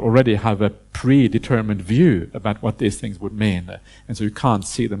 Because you already have a predetermined view about what these things would mean. And so you can't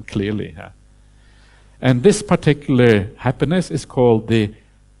see them clearly. And this particular happiness is called the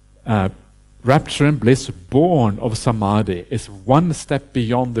rapture and bliss born of samadhi. It's one step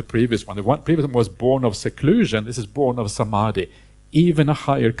beyond the previous one. The previous one was born of seclusion. This is born of samadhi. Even a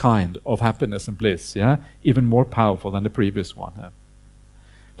higher kind of happiness and bliss. Even more powerful than the previous one.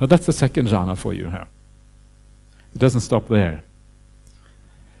 Now that's the second jhana for you. It doesn't stop there.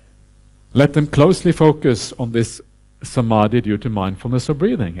 Let them closely focus on this samadhi due to mindfulness of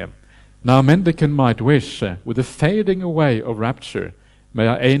breathing. Now mendicant might wish, with the fading away of rapture, may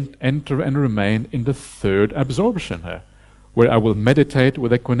I enter and remain in the third absorption, where I will meditate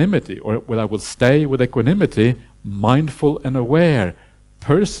with equanimity, or where I will stay with equanimity, mindful and aware,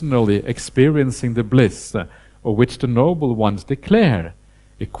 personally experiencing the bliss of which the noble ones declare.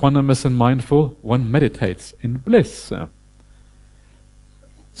 Equanimous and mindful, one meditates in bliss.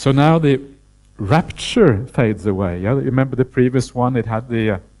 So now the rapture fades away. Yeah? Remember the previous one, it had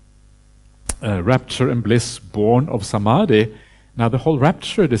the rapture and bliss born of samadhi. Now the whole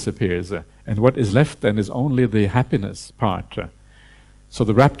rapture disappears, and what is left then is only the happiness part. So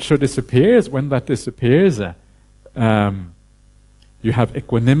the rapture disappears. When that disappears, you have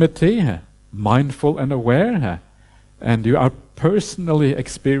equanimity, mindful and aware, and you are personally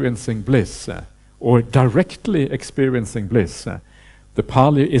experiencing bliss, or directly experiencing bliss. The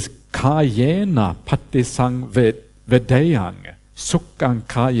Pali is kayena patisang vedayang, sukkang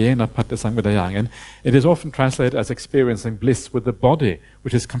kayena patisang vedayang, and it is often translated as experiencing bliss with the body,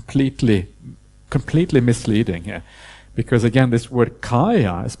 which is completely misleading. Because again, this word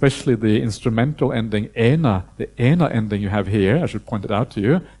kaya, especially the instrumental ending ena, the ena ending you have here, I should point it out to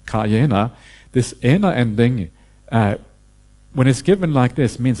you, kayena, this ena ending, when it's given like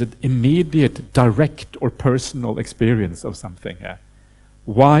this, means an immediate, direct or personal experience of something.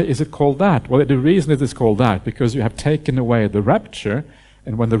 Why is it called that? Well, the reason it is called that, because you have taken away the rapture,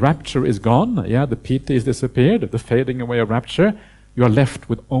 and when the rapture is gone, the piti is disappeared, the fading away of rapture, you are left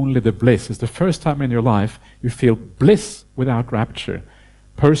with only the bliss. It's the first time in your life you feel bliss without rapture.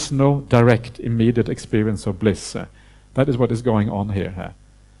 Personal, direct, immediate experience of bliss. That is what is going on here.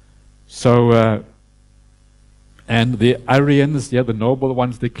 So, and the Aryans, the noble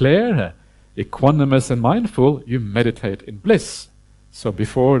ones declare, equanimous and mindful, you meditate in bliss. So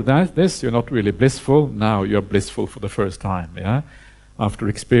before this, you're not really blissful. Now you're blissful for the first time. After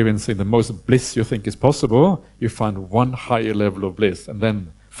experiencing the most bliss you think is possible, you find one higher level of bliss. And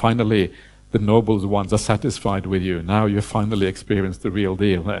then finally, the noble ones are satisfied with you. Now you finally experienced the real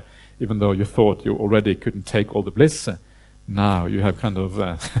deal. Even though you thought you already couldn't take all the bliss, now you have kind of...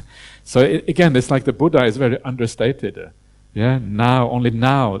 again, it's like the Buddha is very understated.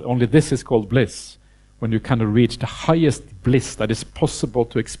 Only this is called bliss. When you kind of reach the highest bliss that is possible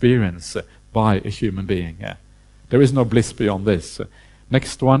to experience by a human being. There is no bliss beyond this.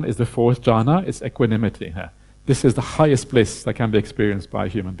 Next one is the fourth jhana, it's equanimity. This is the highest bliss that can be experienced by a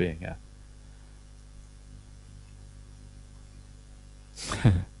human being.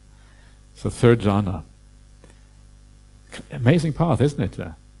 So third jhana. Amazing path, isn't it?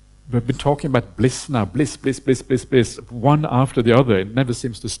 We've been talking about bliss now, bliss, one after the other. It never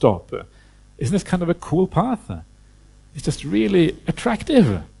seems to stop. Isn't this kind of a cool path? It's just really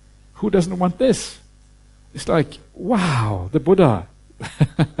attractive. Who doesn't want this? It's like, wow, the Buddha.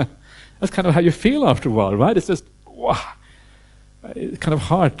 That's kind of how you feel after a while, right? It's just, wow. It's kind of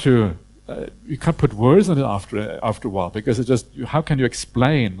hard to, you can't put words on it after a while, because it's just, how can you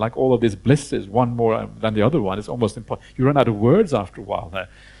explain like all of these blisses, one more than the other one? It's almost impossible. You run out of words after a while.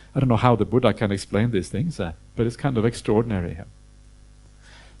 I don't know how the Buddha can explain these things, but it's kind of extraordinary.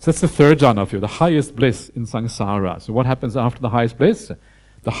 So that's the third jhana of you, the highest bliss in samsara. So what happens after the highest bliss?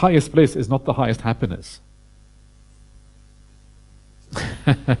 The highest bliss is not the highest happiness.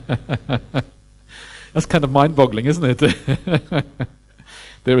 That's kind of mind-boggling, isn't it?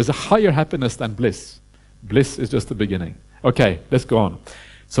 There is a higher happiness than bliss. Bliss is just the beginning. Okay, let's go on.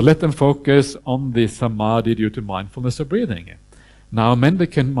 So let them focus on the samadhi due to mindfulness of breathing. Now a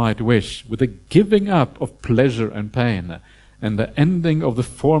mendicant might wish, with the giving up of pleasure and pain, and the ending of the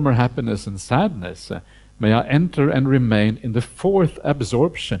former happiness and sadness, may I enter and remain in the fourth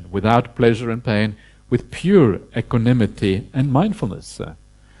absorption without pleasure and pain, with pure equanimity and mindfulness.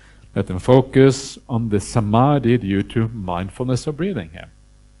 Let them focus on the samadhi due to mindfulness of breathing.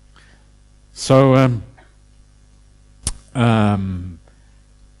 So,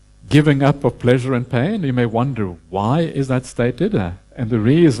 giving up of pleasure and pain, you may wonder, why is that stated? And the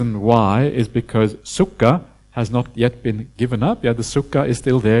reason why is because sukha has not yet been given up. The sukha is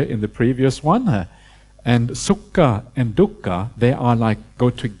still there in the previous one. And sukha and dukkha, they are like, go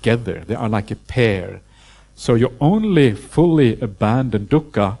together. They are like a pair. So you only fully abandon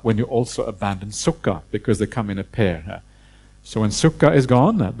dukkha when you also abandon sukha, because they come in a pair. So when sukha is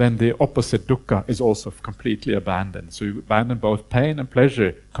gone, then the opposite dukkha is also completely abandoned. So you abandon both pain and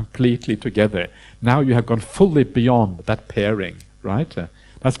pleasure completely together. Now you have gone fully beyond that pairing, right?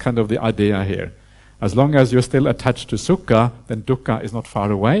 That's kind of the idea here. As long as you're still attached to sukha, then dukkha is not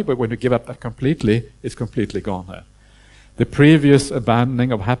far away, but when you give up that completely, it's completely gone. The previous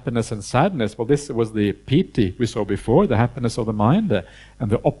abandoning of happiness and sadness, well, this was the piti we saw before, the happiness of the mind,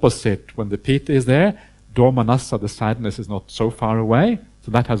 and the opposite, when the piti is there, domanassa, the sadness, is not so far away, so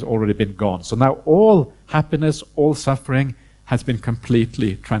that has already been gone. So now all happiness, all suffering has been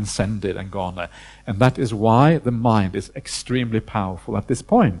completely transcended and gone. And that is why the mind is extremely powerful at this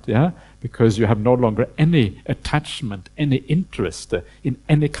point, yeah? Because you have no longer any attachment, any interest in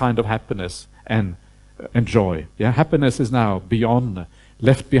any kind of happiness and joy. Yeah? Happiness is now beyond,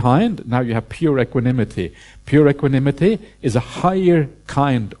 left behind. Now you have pure equanimity. Pure equanimity is a higher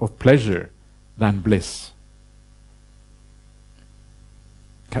kind of pleasure than bliss.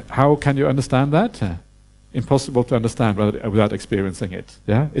 How can you understand that? Impossible to understand without experiencing it.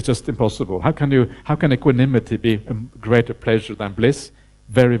 Yeah, it's just impossible. How can equanimity be a greater pleasure than bliss?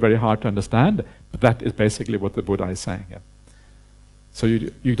 Very, very hard to understand. But that is basically what the Buddha is saying. Yeah. So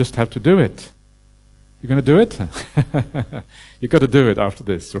you just have to do it. You're going to do it. You got to do it after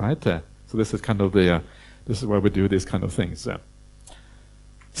this, right? So this is kind of this is why we do these kind of things.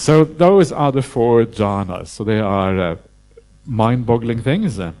 So those are the 4 jhanas. So they are mind-boggling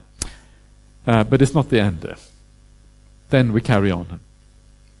things. But it's not the end. Then we carry on.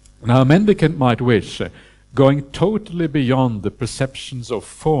 Now a mendicant might wish, going totally beyond the perceptions of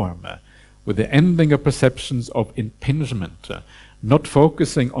form, with the ending of perceptions of impingement, not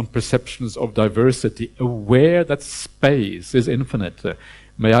focusing on perceptions of diversity, aware that space is infinite,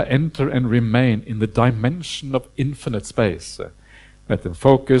 may I enter and remain in the dimension of infinite space. Let them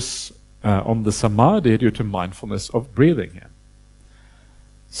focus on the samadhi due to mindfulness of breathing.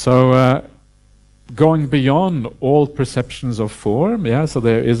 So going beyond all perceptions of form, yeah, so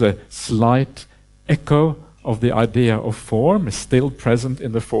there is a slight echo of the idea of form still present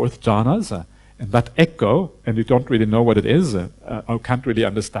in the 4th jhanas, and that echo, and you don't really know what it is, I can't really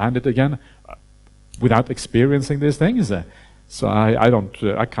understand it again without experiencing these things. So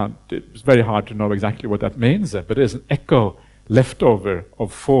I can't, it's very hard to know exactly what that means, but there's an echo left over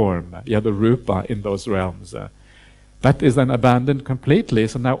of form, yeah, the rupa in those realms. That is then abandoned completely,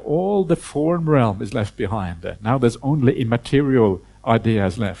 so now all the form realm is left behind. Now there's only immaterial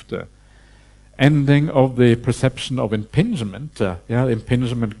ideas left. Ending of the perception of impingement.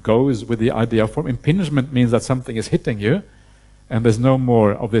 Impingement goes with the idea of form. Impingement means that something is hitting you, and there's no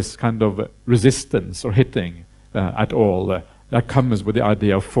more of this kind of resistance or hitting at all. That comes with the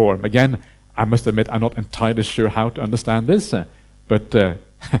idea of form. Again, I must admit I'm not entirely sure how to understand this, but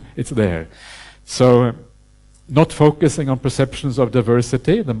it's there. So, not focusing on perceptions of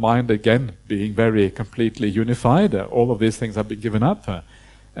diversity, the mind again being very completely unified, all of these things have been given up,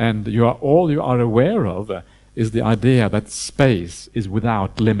 and all you are aware of is the idea that space is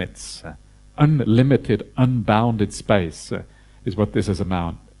without limits. Unlimited, unbounded space is what this is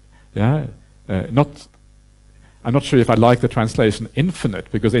about. Yeah? I'm not sure if I like the translation infinite,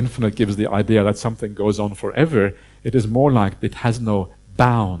 because infinite gives the idea that something goes on forever. It is more like it has no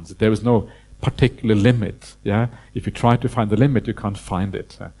bounds. There is no particular limit. Yeah, if you try to find the limit, you can't find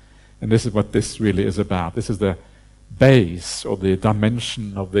it. And this is what this really is about. This is the base or the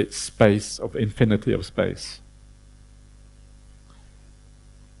dimension of the space, of infinity of space.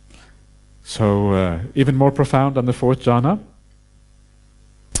 So even more profound than the 4th jhana.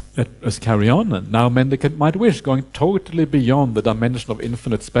 Let us carry on. And now mendicant might wish, going totally beyond the dimension of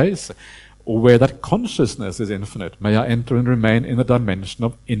infinite space, or where that consciousness is infinite, may I enter and remain in the dimension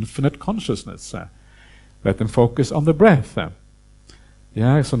of infinite consciousness. Let them focus on the breath.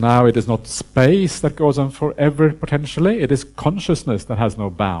 Yeah, so now it is not space that goes on forever, potentially. It is consciousness that has no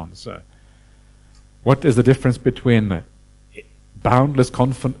bounds. What is the difference between boundless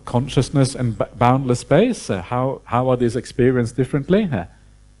consciousness and boundless space? How are these experienced differently?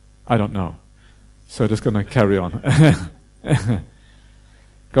 I don't know. So just going to carry on.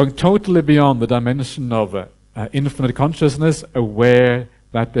 Going totally beyond the dimension of infinite consciousness, aware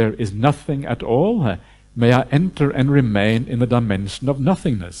that there is nothing at all, may I enter and remain in the dimension of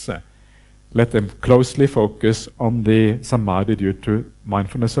nothingness. Let them closely focus on the samadhi due to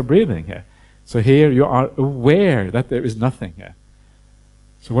mindfulness of breathing. So here you are aware that there is nothing.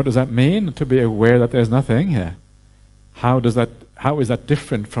 So what does that mean, to be aware that there is nothing? How is that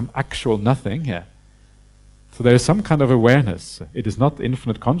different from actual nothing? So there is some kind of awareness. It is not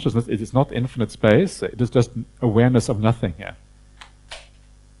infinite consciousness, it is not infinite space, it is just awareness of nothing.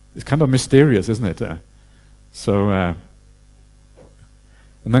 It's kind of mysterious, isn't it? And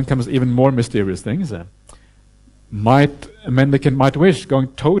then comes even more mysterious things. A mendicant might wish, going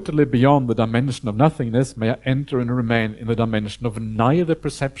totally beyond the dimension of nothingness, may I enter and remain in the dimension of neither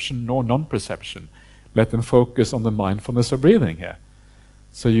perception nor non-perception. Let them focus on the mindfulness of breathing here.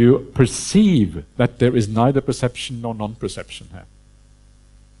 So you perceive that there is neither perception nor non-perception here.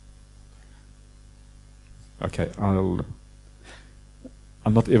 Okay, I'll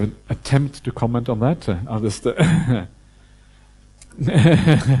not even attempt to comment on that. I'll just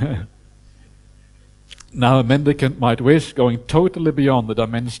Now a mendicant might wish, going totally beyond the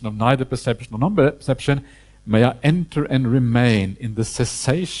dimension of neither perception nor non-perception, may I enter and remain in the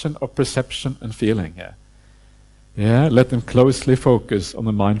cessation of perception and feeling. Yeah, let them closely focus on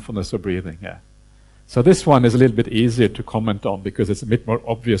the mindfulness of breathing. So this one is a little bit easier to comment on because it's a bit more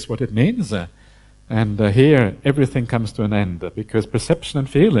obvious what it means. And here everything comes to an end because perception and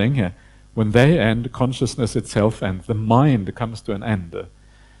feeling, when they end, consciousness itself ends. The mind comes to an end.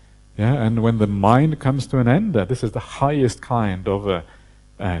 And when the mind comes to an end, this is the highest kind of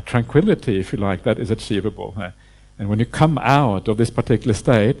tranquility, if you like, that is achievable. And when you come out of this particular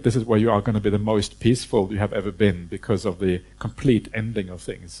state, this is where you are going to be the most peaceful you have ever been because of the complete ending of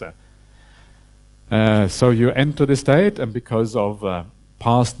things. So you enter this state, and because of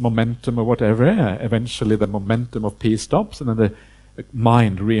past momentum or whatever, eventually the momentum of peace stops, and then the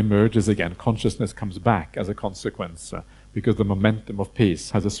mind re-emerges again. Consciousness comes back as a consequence, because the momentum of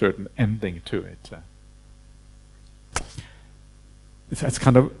peace has a certain ending to it. It's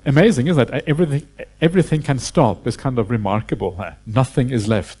kind of amazing, isn't it? Everything can stop. It's kind of remarkable. Nothing is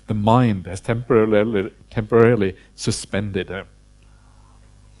left. The mind has temporarily suspended.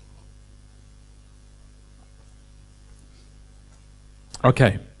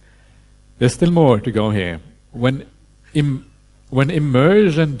 Okay, there's still more to go here. When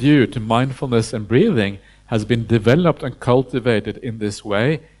immersion due to mindfulness and breathing has been developed and cultivated in this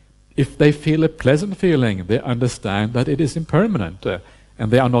way, if they feel a pleasant feeling, they understand that it is impermanent,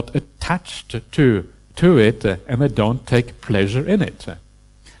 and they are not attached to it, and they don't take pleasure in it.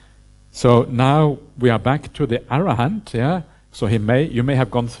 So now we are back to the Arahant, yeah? So you may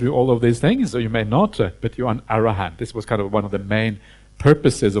have gone through all of these things, or you may not, but you are an Arahant. This was kind of one of the main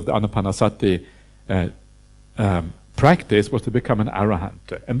purposes of the Anapanasati practice, was to become an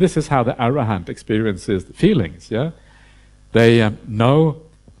Arahant. And this is how the Arahant experiences the feelings, yeah? They know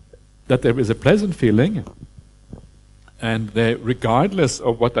that there is a pleasant feeling, and they, regardless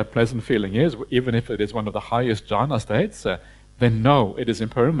of what that pleasant feeling is, even if it is one of the highest jhana states, they know it is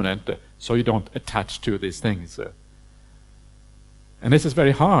impermanent, so you don't attach to these things. And this is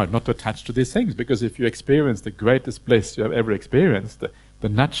very hard, not to attach to these things, because if you experience the greatest bliss you have ever experienced, the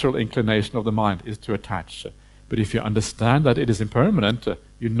natural inclination of the mind is to attach. But if you understand that it is impermanent,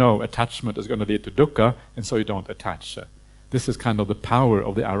 you know attachment is going to lead to dukkha, and so you don't attach. This is kind of the power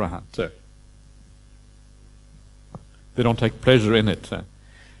of the Arahant. They don't take pleasure in it.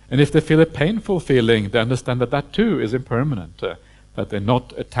 And if they feel a painful feeling, they understand that that too is impermanent, that they're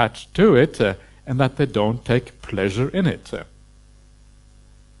not attached to it, and that they don't take pleasure in it.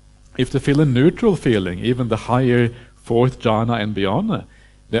 If they feel a neutral feeling, even the higher fourth jhana and beyond,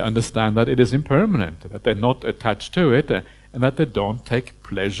 they understand that it is impermanent, that they're not attached to it, and that they don't take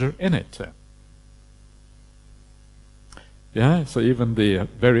pleasure in it. Yeah, so even the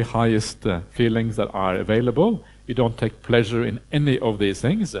very highest feelings that are available, you don't take pleasure in any of these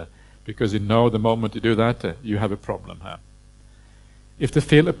things, because you know the moment you do that, you have a problem. If they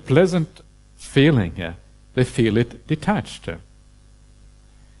feel a pleasant feeling, they feel it detached.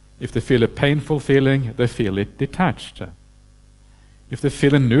 If they feel a painful feeling, they feel it detached. If they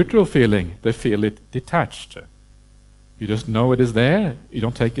feel a neutral feeling, they feel it detached. You just know it is there, you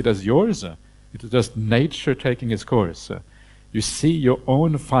don't take it as yours, it is just nature taking its course. You see your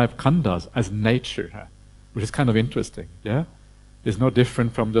own five khandhas as nature, which is kind of interesting, yeah? It's no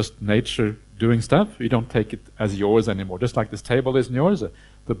different from just nature doing stuff. You don't take it as yours anymore. Just like this table isn't yours,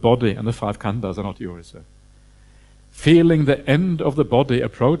 the body and the five khandhas are not yours. Feeling the end of the body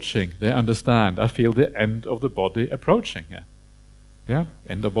approaching, they understand, I feel the end of the body approaching. Yeah,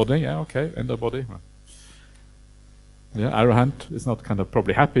 end of body, yeah, okay, end of body. Yeah, Arahant is not kind of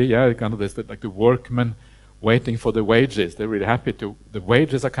probably happy, yeah, kind of this, like the workman waiting for the wages. They're really happy the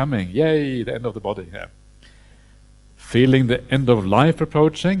wages are coming, yay, the end of the body, yeah. Feeling the end of life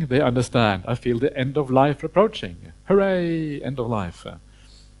approaching, they understand, I feel the end of life approaching. Hooray, end of life.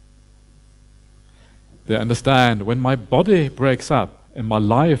 They understand, when my body breaks up and my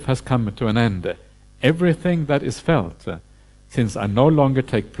life has come to an end, everything that is felt, since I no longer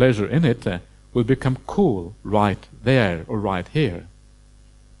take pleasure in it, will become cool right there or right here.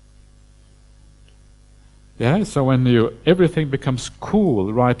 Yeah, so when everything becomes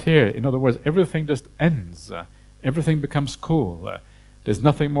cool right here, in other words, everything just ends. Everything becomes cool. There's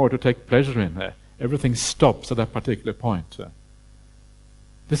nothing more to take pleasure in. Everything stops at that particular point.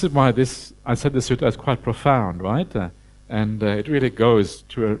 This is why I said the sutta is quite profound, right? And it really goes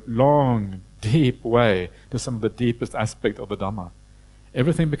to a long, deep way to some of the deepest aspects of the Dhamma.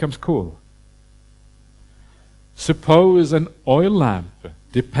 Everything becomes cool. Suppose an oil lamp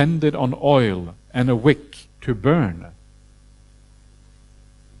depended on oil and a wick to burn.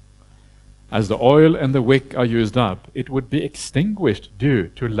 As the oil and the wick are used up, it would be extinguished due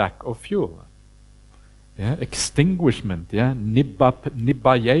to lack of fuel. Yeah, extinguishment, yeah,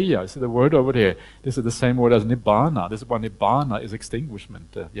 nibbayeya, see the word over here. This is the same word as nibbana. This is why nibbana is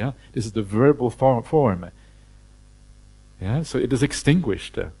extinguishment, yeah. This is the verbal form. Yeah, so it is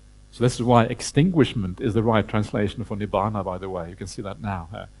extinguished. So this is why extinguishment is the right translation for nibbana, by the way. You can see that now.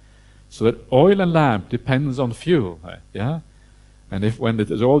 So that oil and lamp depends on fuel, yeah. And if when it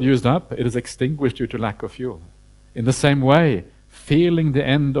is all used up, it is extinguished due to lack of fuel. In the same way, feeling the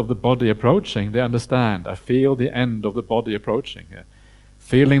end of the body approaching, they understand. I feel the end of the body approaching. Yeah.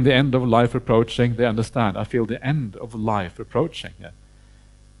 Feeling the end of life approaching, they understand. I feel the end of life approaching. Yeah,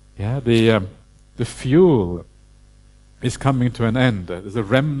 yeah, the fuel is coming to an end. There's a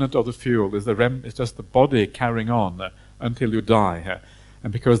remnant of the fuel. It's just the body carrying on until you die. Yeah.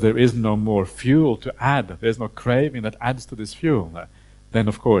 And because there is no more fuel to add, there's no craving that adds to this fuel, then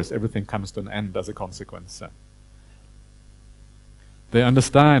of course everything comes to an end as a consequence. They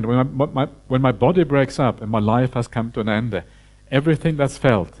understand when my body breaks up and my life has come to an end, everything that's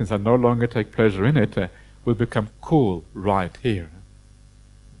felt, since I no longer take pleasure in it, will become cool right here.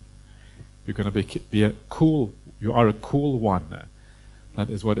 You're going to be a cool, you are a cool one.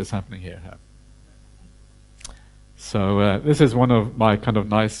 That is what is happening here. So this is one of my kind of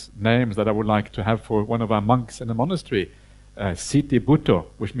nice names that I would like to have for one of our monks in the monastery, Siti Bhutto,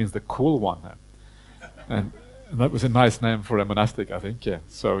 which means the cool one. And that was a nice name for a monastic, I think. Yeah.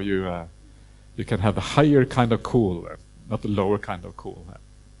 So you can have the higher kind of cool, not the lower kind of cool.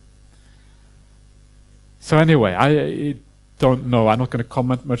 So anyway, I don't know. I'm not going to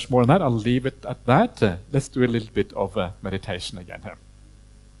comment much more on that. I'll leave it at that. Let's do a little bit of meditation again here.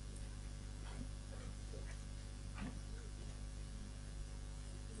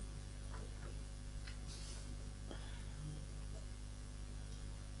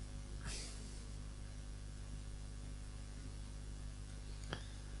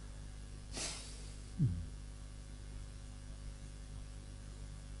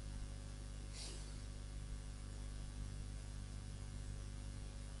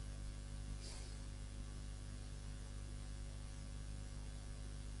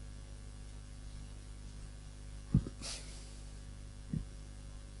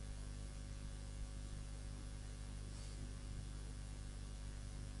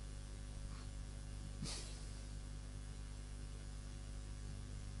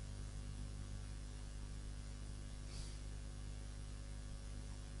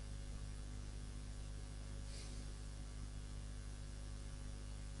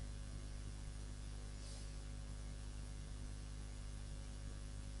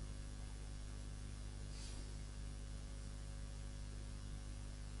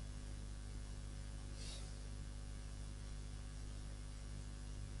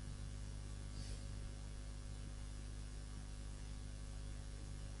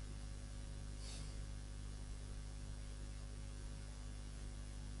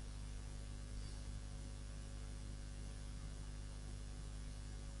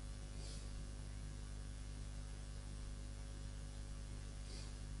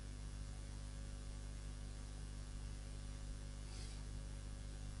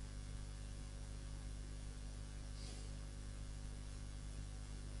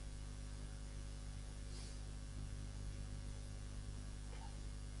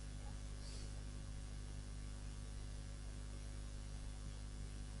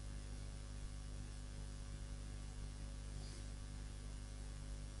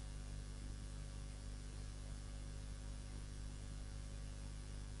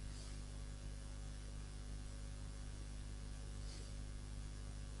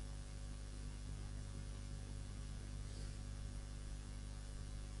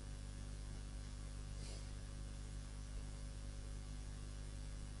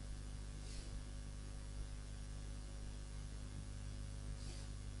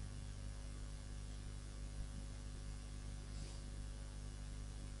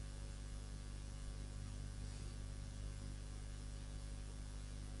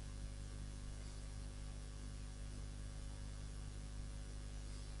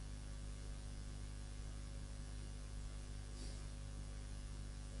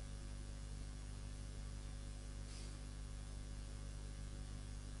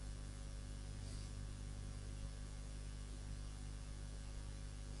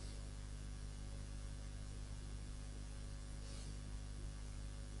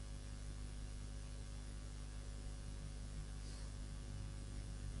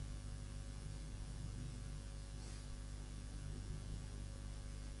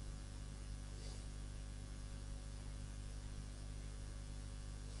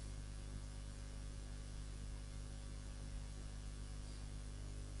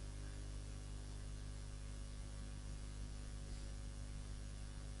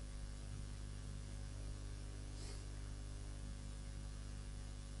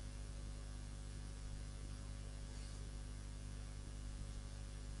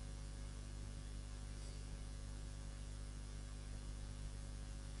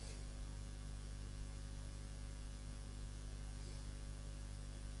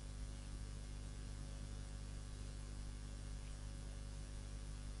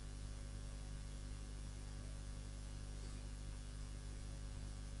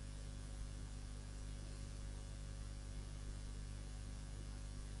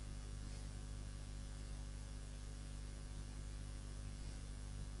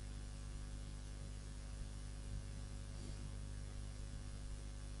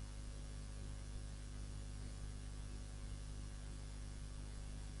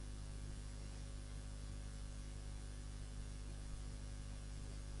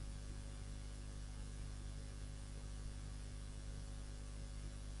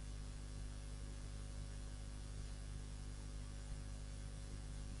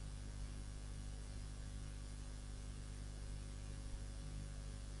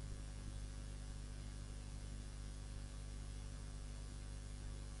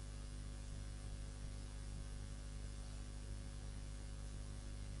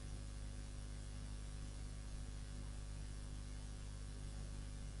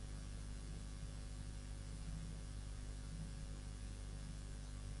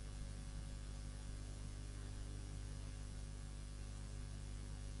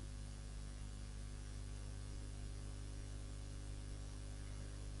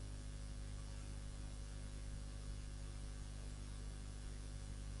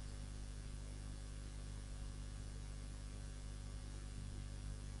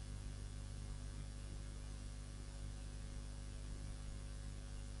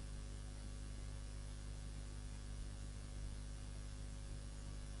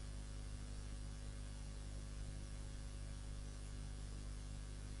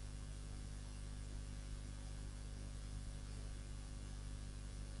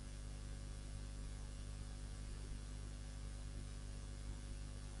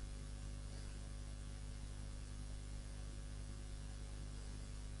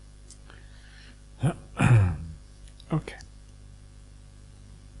 Okay.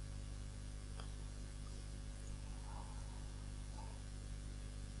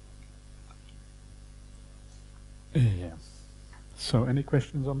 Yeah. So, any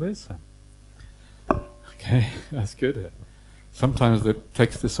questions on this? Okay, that's good. Sometimes the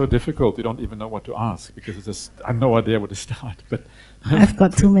text is so difficult you don't even know what to ask because it's just, I have no idea where to start. But I've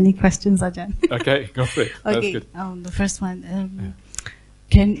got too many questions, Ajahn. okay, go for it. That's Okay, good. the first one.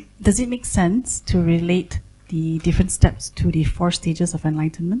 Does it make sense to relate the different steps to the 4 stages of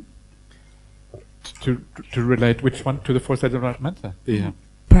enlightenment? To relate which one to the 4 stages of enlightenment?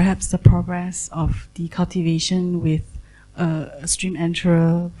 Perhaps the progress of the cultivation with a stream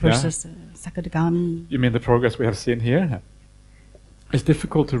enterer versus Sakadagami. You mean the progress we have seen here? It's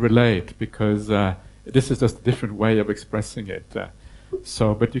difficult to relate because this is just a different way of expressing it.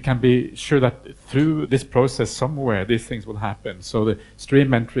 But you can be sure that through this process somewhere these things will happen. So the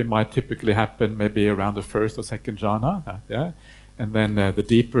stream entry might typically happen maybe around the 1st or 2nd jhana, and then the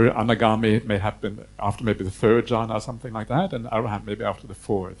deeper anagami may happen after maybe the 3rd jhana or something like that, and arahant maybe after the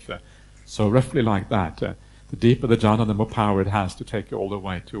 4th. So roughly like that. The deeper the jhana, the more power it has to take you all the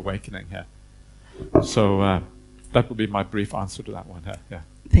way to awakening. So that would be my brief answer to that one.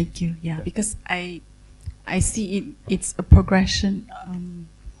 Thank you. Yeah, because I see it's a progression.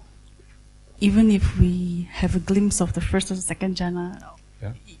 Even if we have a glimpse of the 1st or 2nd jhana,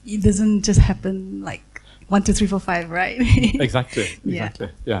 it doesn't just happen like 1, 2, 3, 4, 5, right? Exactly.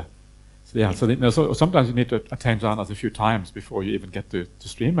 So sometimes you need to attain jhanas a few times before you even get to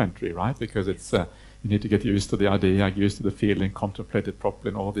stream entry, right? Because it's you need to get used to the idea, used to the feeling, contemplate it properly,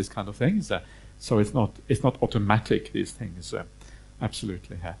 and all these kind of things. So it's not automatic, these things.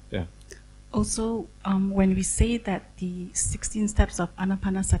 Absolutely. Also, when we say that the 16 steps of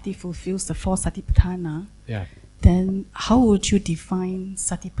Anapanasati fulfills the 4 Satipatthana, then how would you define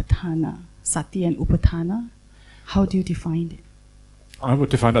Satipatthana, Sati and Upatthana? How do you define it? I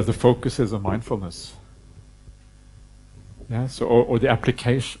would define it as the focuses of mindfulness. So, or the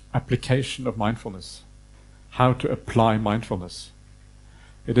application of mindfulness. How to apply mindfulness.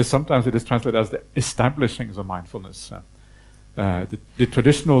 Sometimes it is translated as the establishings of mindfulness. The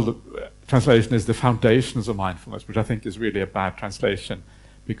traditional translation is the foundations of mindfulness, which I think is really a bad translation,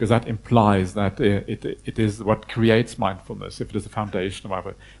 because that implies that it is what creates mindfulness, if it is the foundation of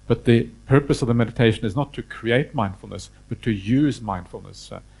mindfulness. But the purpose of the meditation is not to create mindfulness, but to use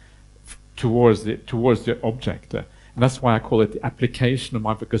mindfulness towards the object. And that's why I call it the application of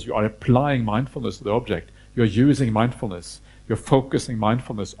mindfulness, because you are applying mindfulness to the object. You're using mindfulness. You're focusing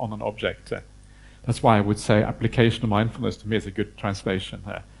mindfulness on an object. That's why I would say application of mindfulness to me is a good translation.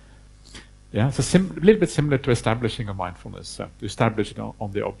 So a little bit similar to establishing of mindfulness, to establish it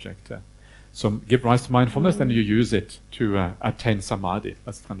on the object. So give rise to mindfulness, then you use it to attain samadhi.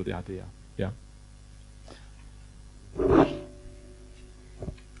 That's kind of the idea.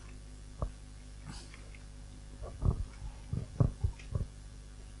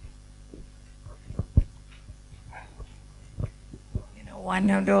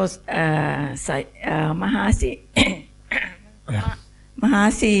 One of those Mahasi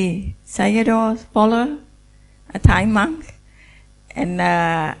Sayadaw follower, a Thai monk, and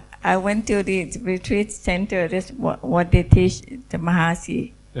I went to the retreat center. That's what they teach, the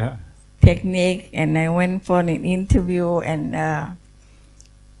Mahasi technique, and I went for an interview, and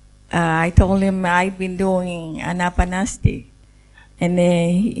I told him I've been doing Anapanasati, and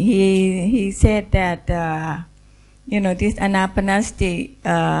he said that. This Anapanasati,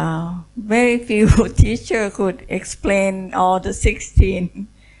 very few teachers could explain all the 16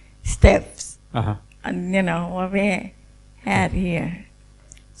 steps, and what we had here.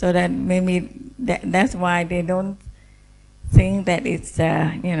 So that maybe that's why they don't think that it's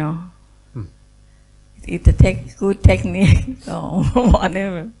it's a good technique or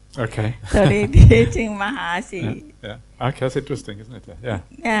whatever. Okay. So they're teaching Mahasi. Okay, that's interesting, isn't it? Yeah.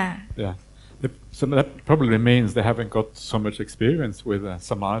 So that probably means they haven't got so much experience with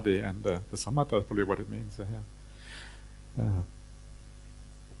samadhi and the samatha. That's probably what it means.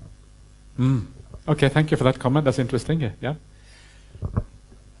 Okay, thank you for that comment. That's interesting.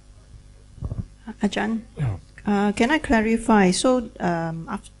 Ajahn, can I clarify? So,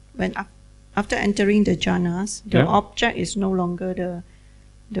 after entering the jhanas, the object is no longer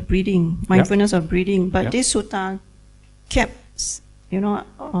the breathing, mindfulness of breathing, but this sutta kept,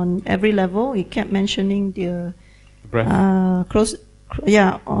 on every level, it kept mentioning the breath.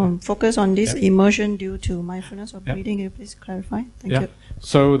 Focus on this immersion due to mindfulness of breathing. Can you please clarify? Thank you.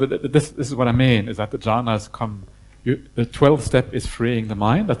 So this is what I mean, is that the jhanas come, the 12th step is freeing the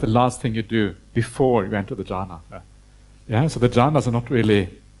mind. That's the last thing you do before you enter the jhana. So the jhanas are not really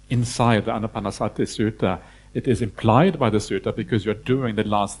inside the Anapanasati Sutta. It is implied by the sutta because you're doing the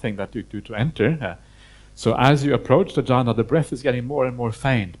last thing that you do to enter. So as you approach the jhana, the breath is getting more and more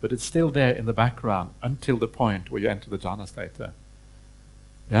faint, but it's still there in the background until the point where you enter the jhana state.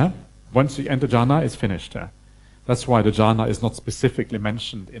 Yeah? Once you enter jhana, it's finished. That's why the jhana is not specifically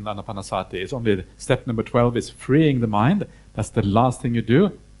mentioned in Anapanasati. It's only step number 12 is freeing the mind. That's the last thing you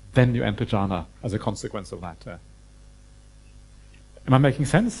do. Then you enter jhana as a consequence of that. Am I making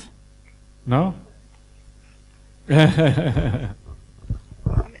sense? No?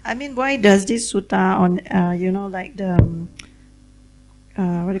 I mean, why does this sutta on, like the,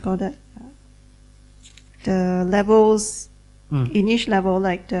 what do you call that? The levels, in each level,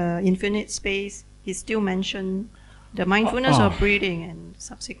 like the infinite space, he still mentioned the mindfulness of breathing and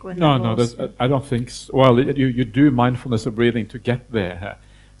subsequent levels. No, I don't think so. Well, you do mindfulness of breathing to get there.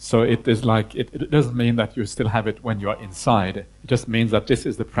 So it is like, it doesn't mean that you still have it when you are inside. It just means that this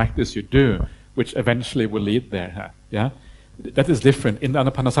is the practice you do, which eventually will lead there. Yeah? That is different. In the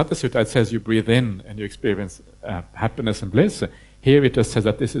Anapanasati Sutta, it says you breathe in and you experience happiness and bliss. Here it just says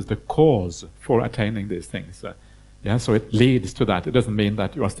that this is the cause for attaining these things. Yeah, so it leads to that. It doesn't mean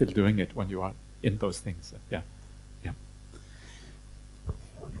that you are still doing it when you are in those things. Yeah.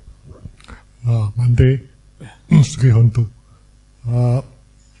 Monday, Srihontu.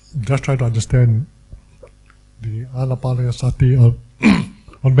 Just try to understand the Anapanasati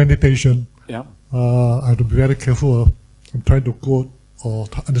on meditation. Yeah. I have to be very careful. I'm trying to quote or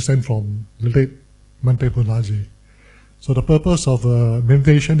understand from the late Bhante Punaji. So the purpose of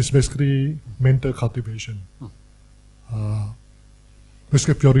meditation is basically mental cultivation.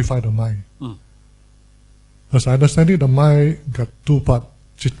 Basically purify the mind. As I understand it, the mind got two parts,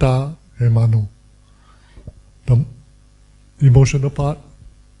 citta and mano. The emotional part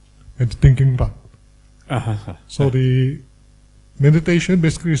and the thinking part. So the meditation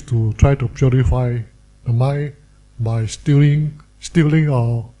basically is to try to purify the mind by stealing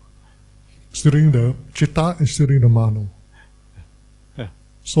the citta and stealing the mano.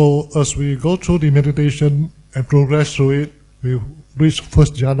 So as we go through the meditation and progress through it, we reach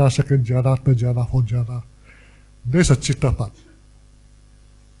first jhana, second jhana, third jhana, fourth jhana. There's a citta part.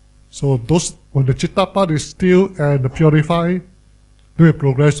 So when the citta part is still and purified, then we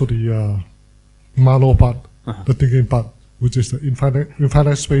progress to the mano part, the thinking part, which is the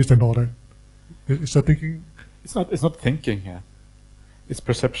infinite space and all that. It's a thinking. It's not thinking here. It's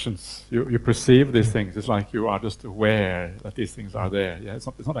perceptions. You perceive these things. It's like you are just aware that these things are there. Yeah, it's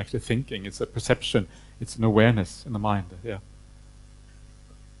not actually thinking. It's a perception. It's an awareness in the mind. Yeah.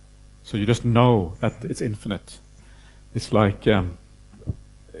 So you just know that it's infinite. It's like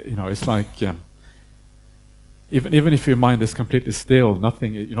it's like even if your mind is completely still,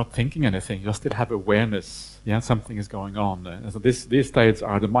 nothing. You're not thinking anything. You still have awareness. Yeah, something is going on. And so these states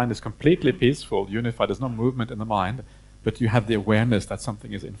are the mind is completely peaceful, unified. There's no movement in the mind. But you have the awareness that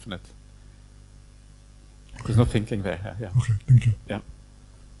something is infinite. There's no thinking there. Yeah. Okay, thank you. Yeah.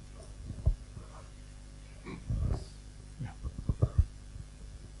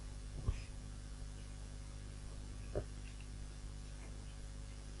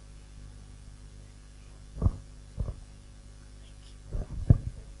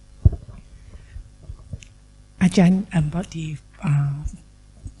 Ajahn, about the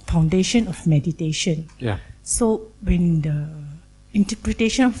foundation of meditation. Yeah. So when the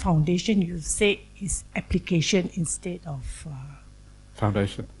interpretation of foundation, you say is application instead of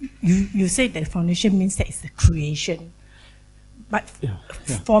foundation. You say that foundation means that it's the creation. But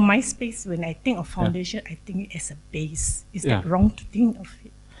for my space, when I think of foundation, I think it as a base. Is that wrong to think of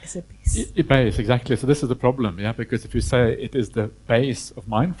it as a base? Base, exactly. So this is the problem, because if you say it is the base of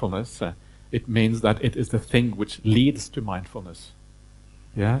mindfulness, it means that it is the thing which leads to mindfulness.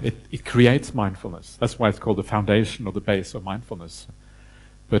 Yeah, it creates mindfulness. That's why it's called the foundation or the base of mindfulness.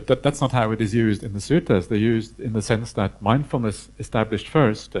 But that's not how it is used in the suttas. They're used in the sense that mindfulness established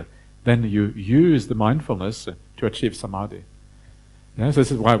first, then you use the mindfulness to achieve samadhi. Yeah, so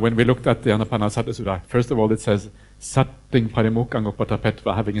this is why when we looked at the Anapanasati Sutta, first of all it says satting parimukkhang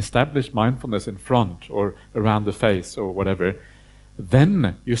upatapetva, having established mindfulness in front or around the face or whatever,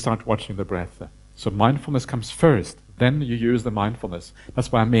 then you start watching the breath. So mindfulness comes first. Then you use the mindfulness.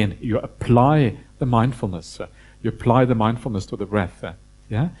 That's what I mean. You apply the mindfulness. You apply the mindfulness to the breath.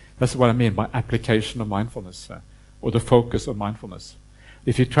 Yeah, that's what I mean by application of mindfulness, or the focus of mindfulness.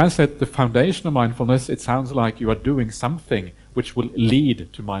 If you translate the foundation of mindfulness, it sounds like you are doing something which will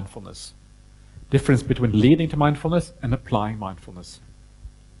lead to mindfulness. Difference between leading to mindfulness and applying mindfulness.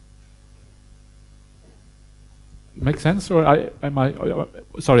 make sense, or am I?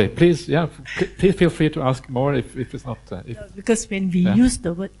 Sorry, please. Yeah, please feel free to ask more if it's not. Because when we use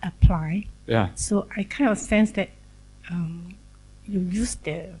the word apply, so I kind of sense that you use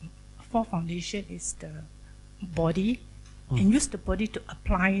the four foundation is the body, and use the body to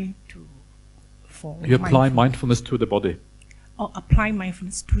apply to for. You apply mindfulness to the body. Or apply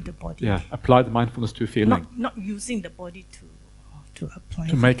mindfulness to the body. Yeah, apply the mindfulness to feeling. Not using the body to apply.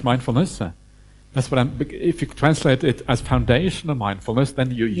 To make mindfulness. That's what I'm. If you translate it as foundational mindfulness,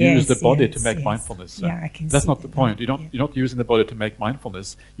 then you use the body to make mindfulness. Yeah, I can That's see not the point. You're not using the body to make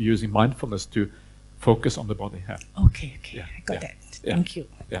mindfulness. You're using mindfulness to focus on the body. Yeah. Okay, I got that. Thank you.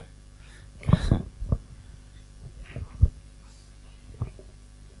 Yeah.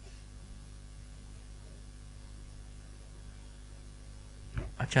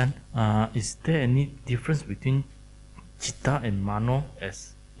 Ajahn, is there any difference between citta and mano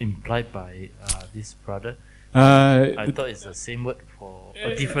as implied by this brother? I thought it's the same word for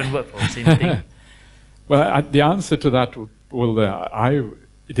a different word for the same thing. Well, the answer to that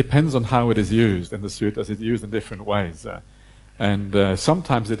it depends on how it is used in the suttas. It's used in different ways, and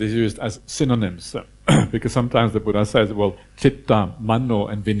sometimes it is used as synonyms, because sometimes the Buddha says, "Well, citta, mano,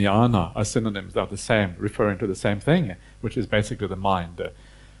 and vijnana are synonyms; they're the same, referring to the same thing, which is basically the mind."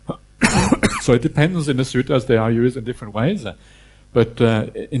 So it depends in the suttas; they are used in different ways. But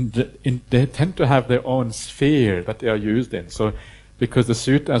they tend to have their own sphere that they are used in. So, because the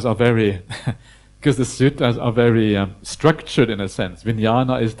suttas are very, structured in a sense.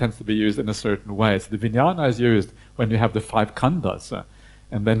 Vijnana tends to be used in a certain way. So the vijnana is used when you have the 5 khandhas,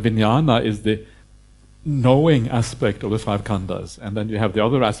 and then vijnana is the knowing aspect of the 5 khandhas, and then you have the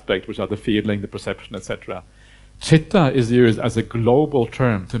other aspect, which are the feeling, the perception, etc. Citta is used as a global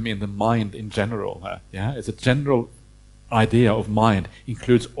term to mean the mind in general. It's a general idea of mind,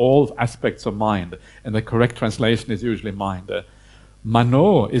 includes all aspects of mind, and the correct translation is usually mind.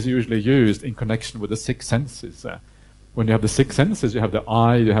 Mano is usually used in connection with the 6 senses. When you have the 6 senses, you have the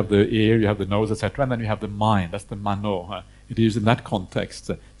eye, you have the ear, you have the nose, etc., and then you have the mind. That's the mano. It is used in that context.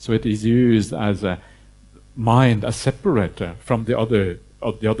 So it is used as a mind, as separate from the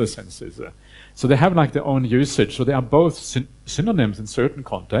other senses. So they have like their own usage. So they are both synonyms in certain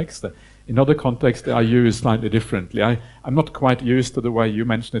contexts. In other contexts, they are used slightly differently. I'm not quite used to the way you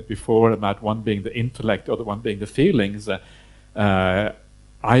mentioned it before, about one being the intellect, the other one being the feelings. I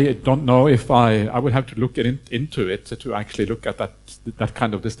don't know if I would have to look into it to actually look at that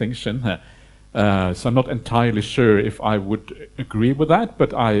kind of distinction. So I'm not entirely sure if I would agree with that,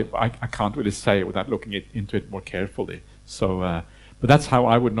 but I can't really say without looking into it more carefully. So, but that's how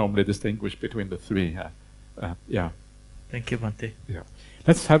I would normally distinguish between the 3. Thank you, Bhante. Yeah.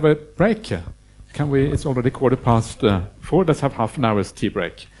 Let's have a break. Can we? It's already 4:15. Let's have half an hour's tea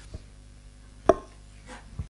break.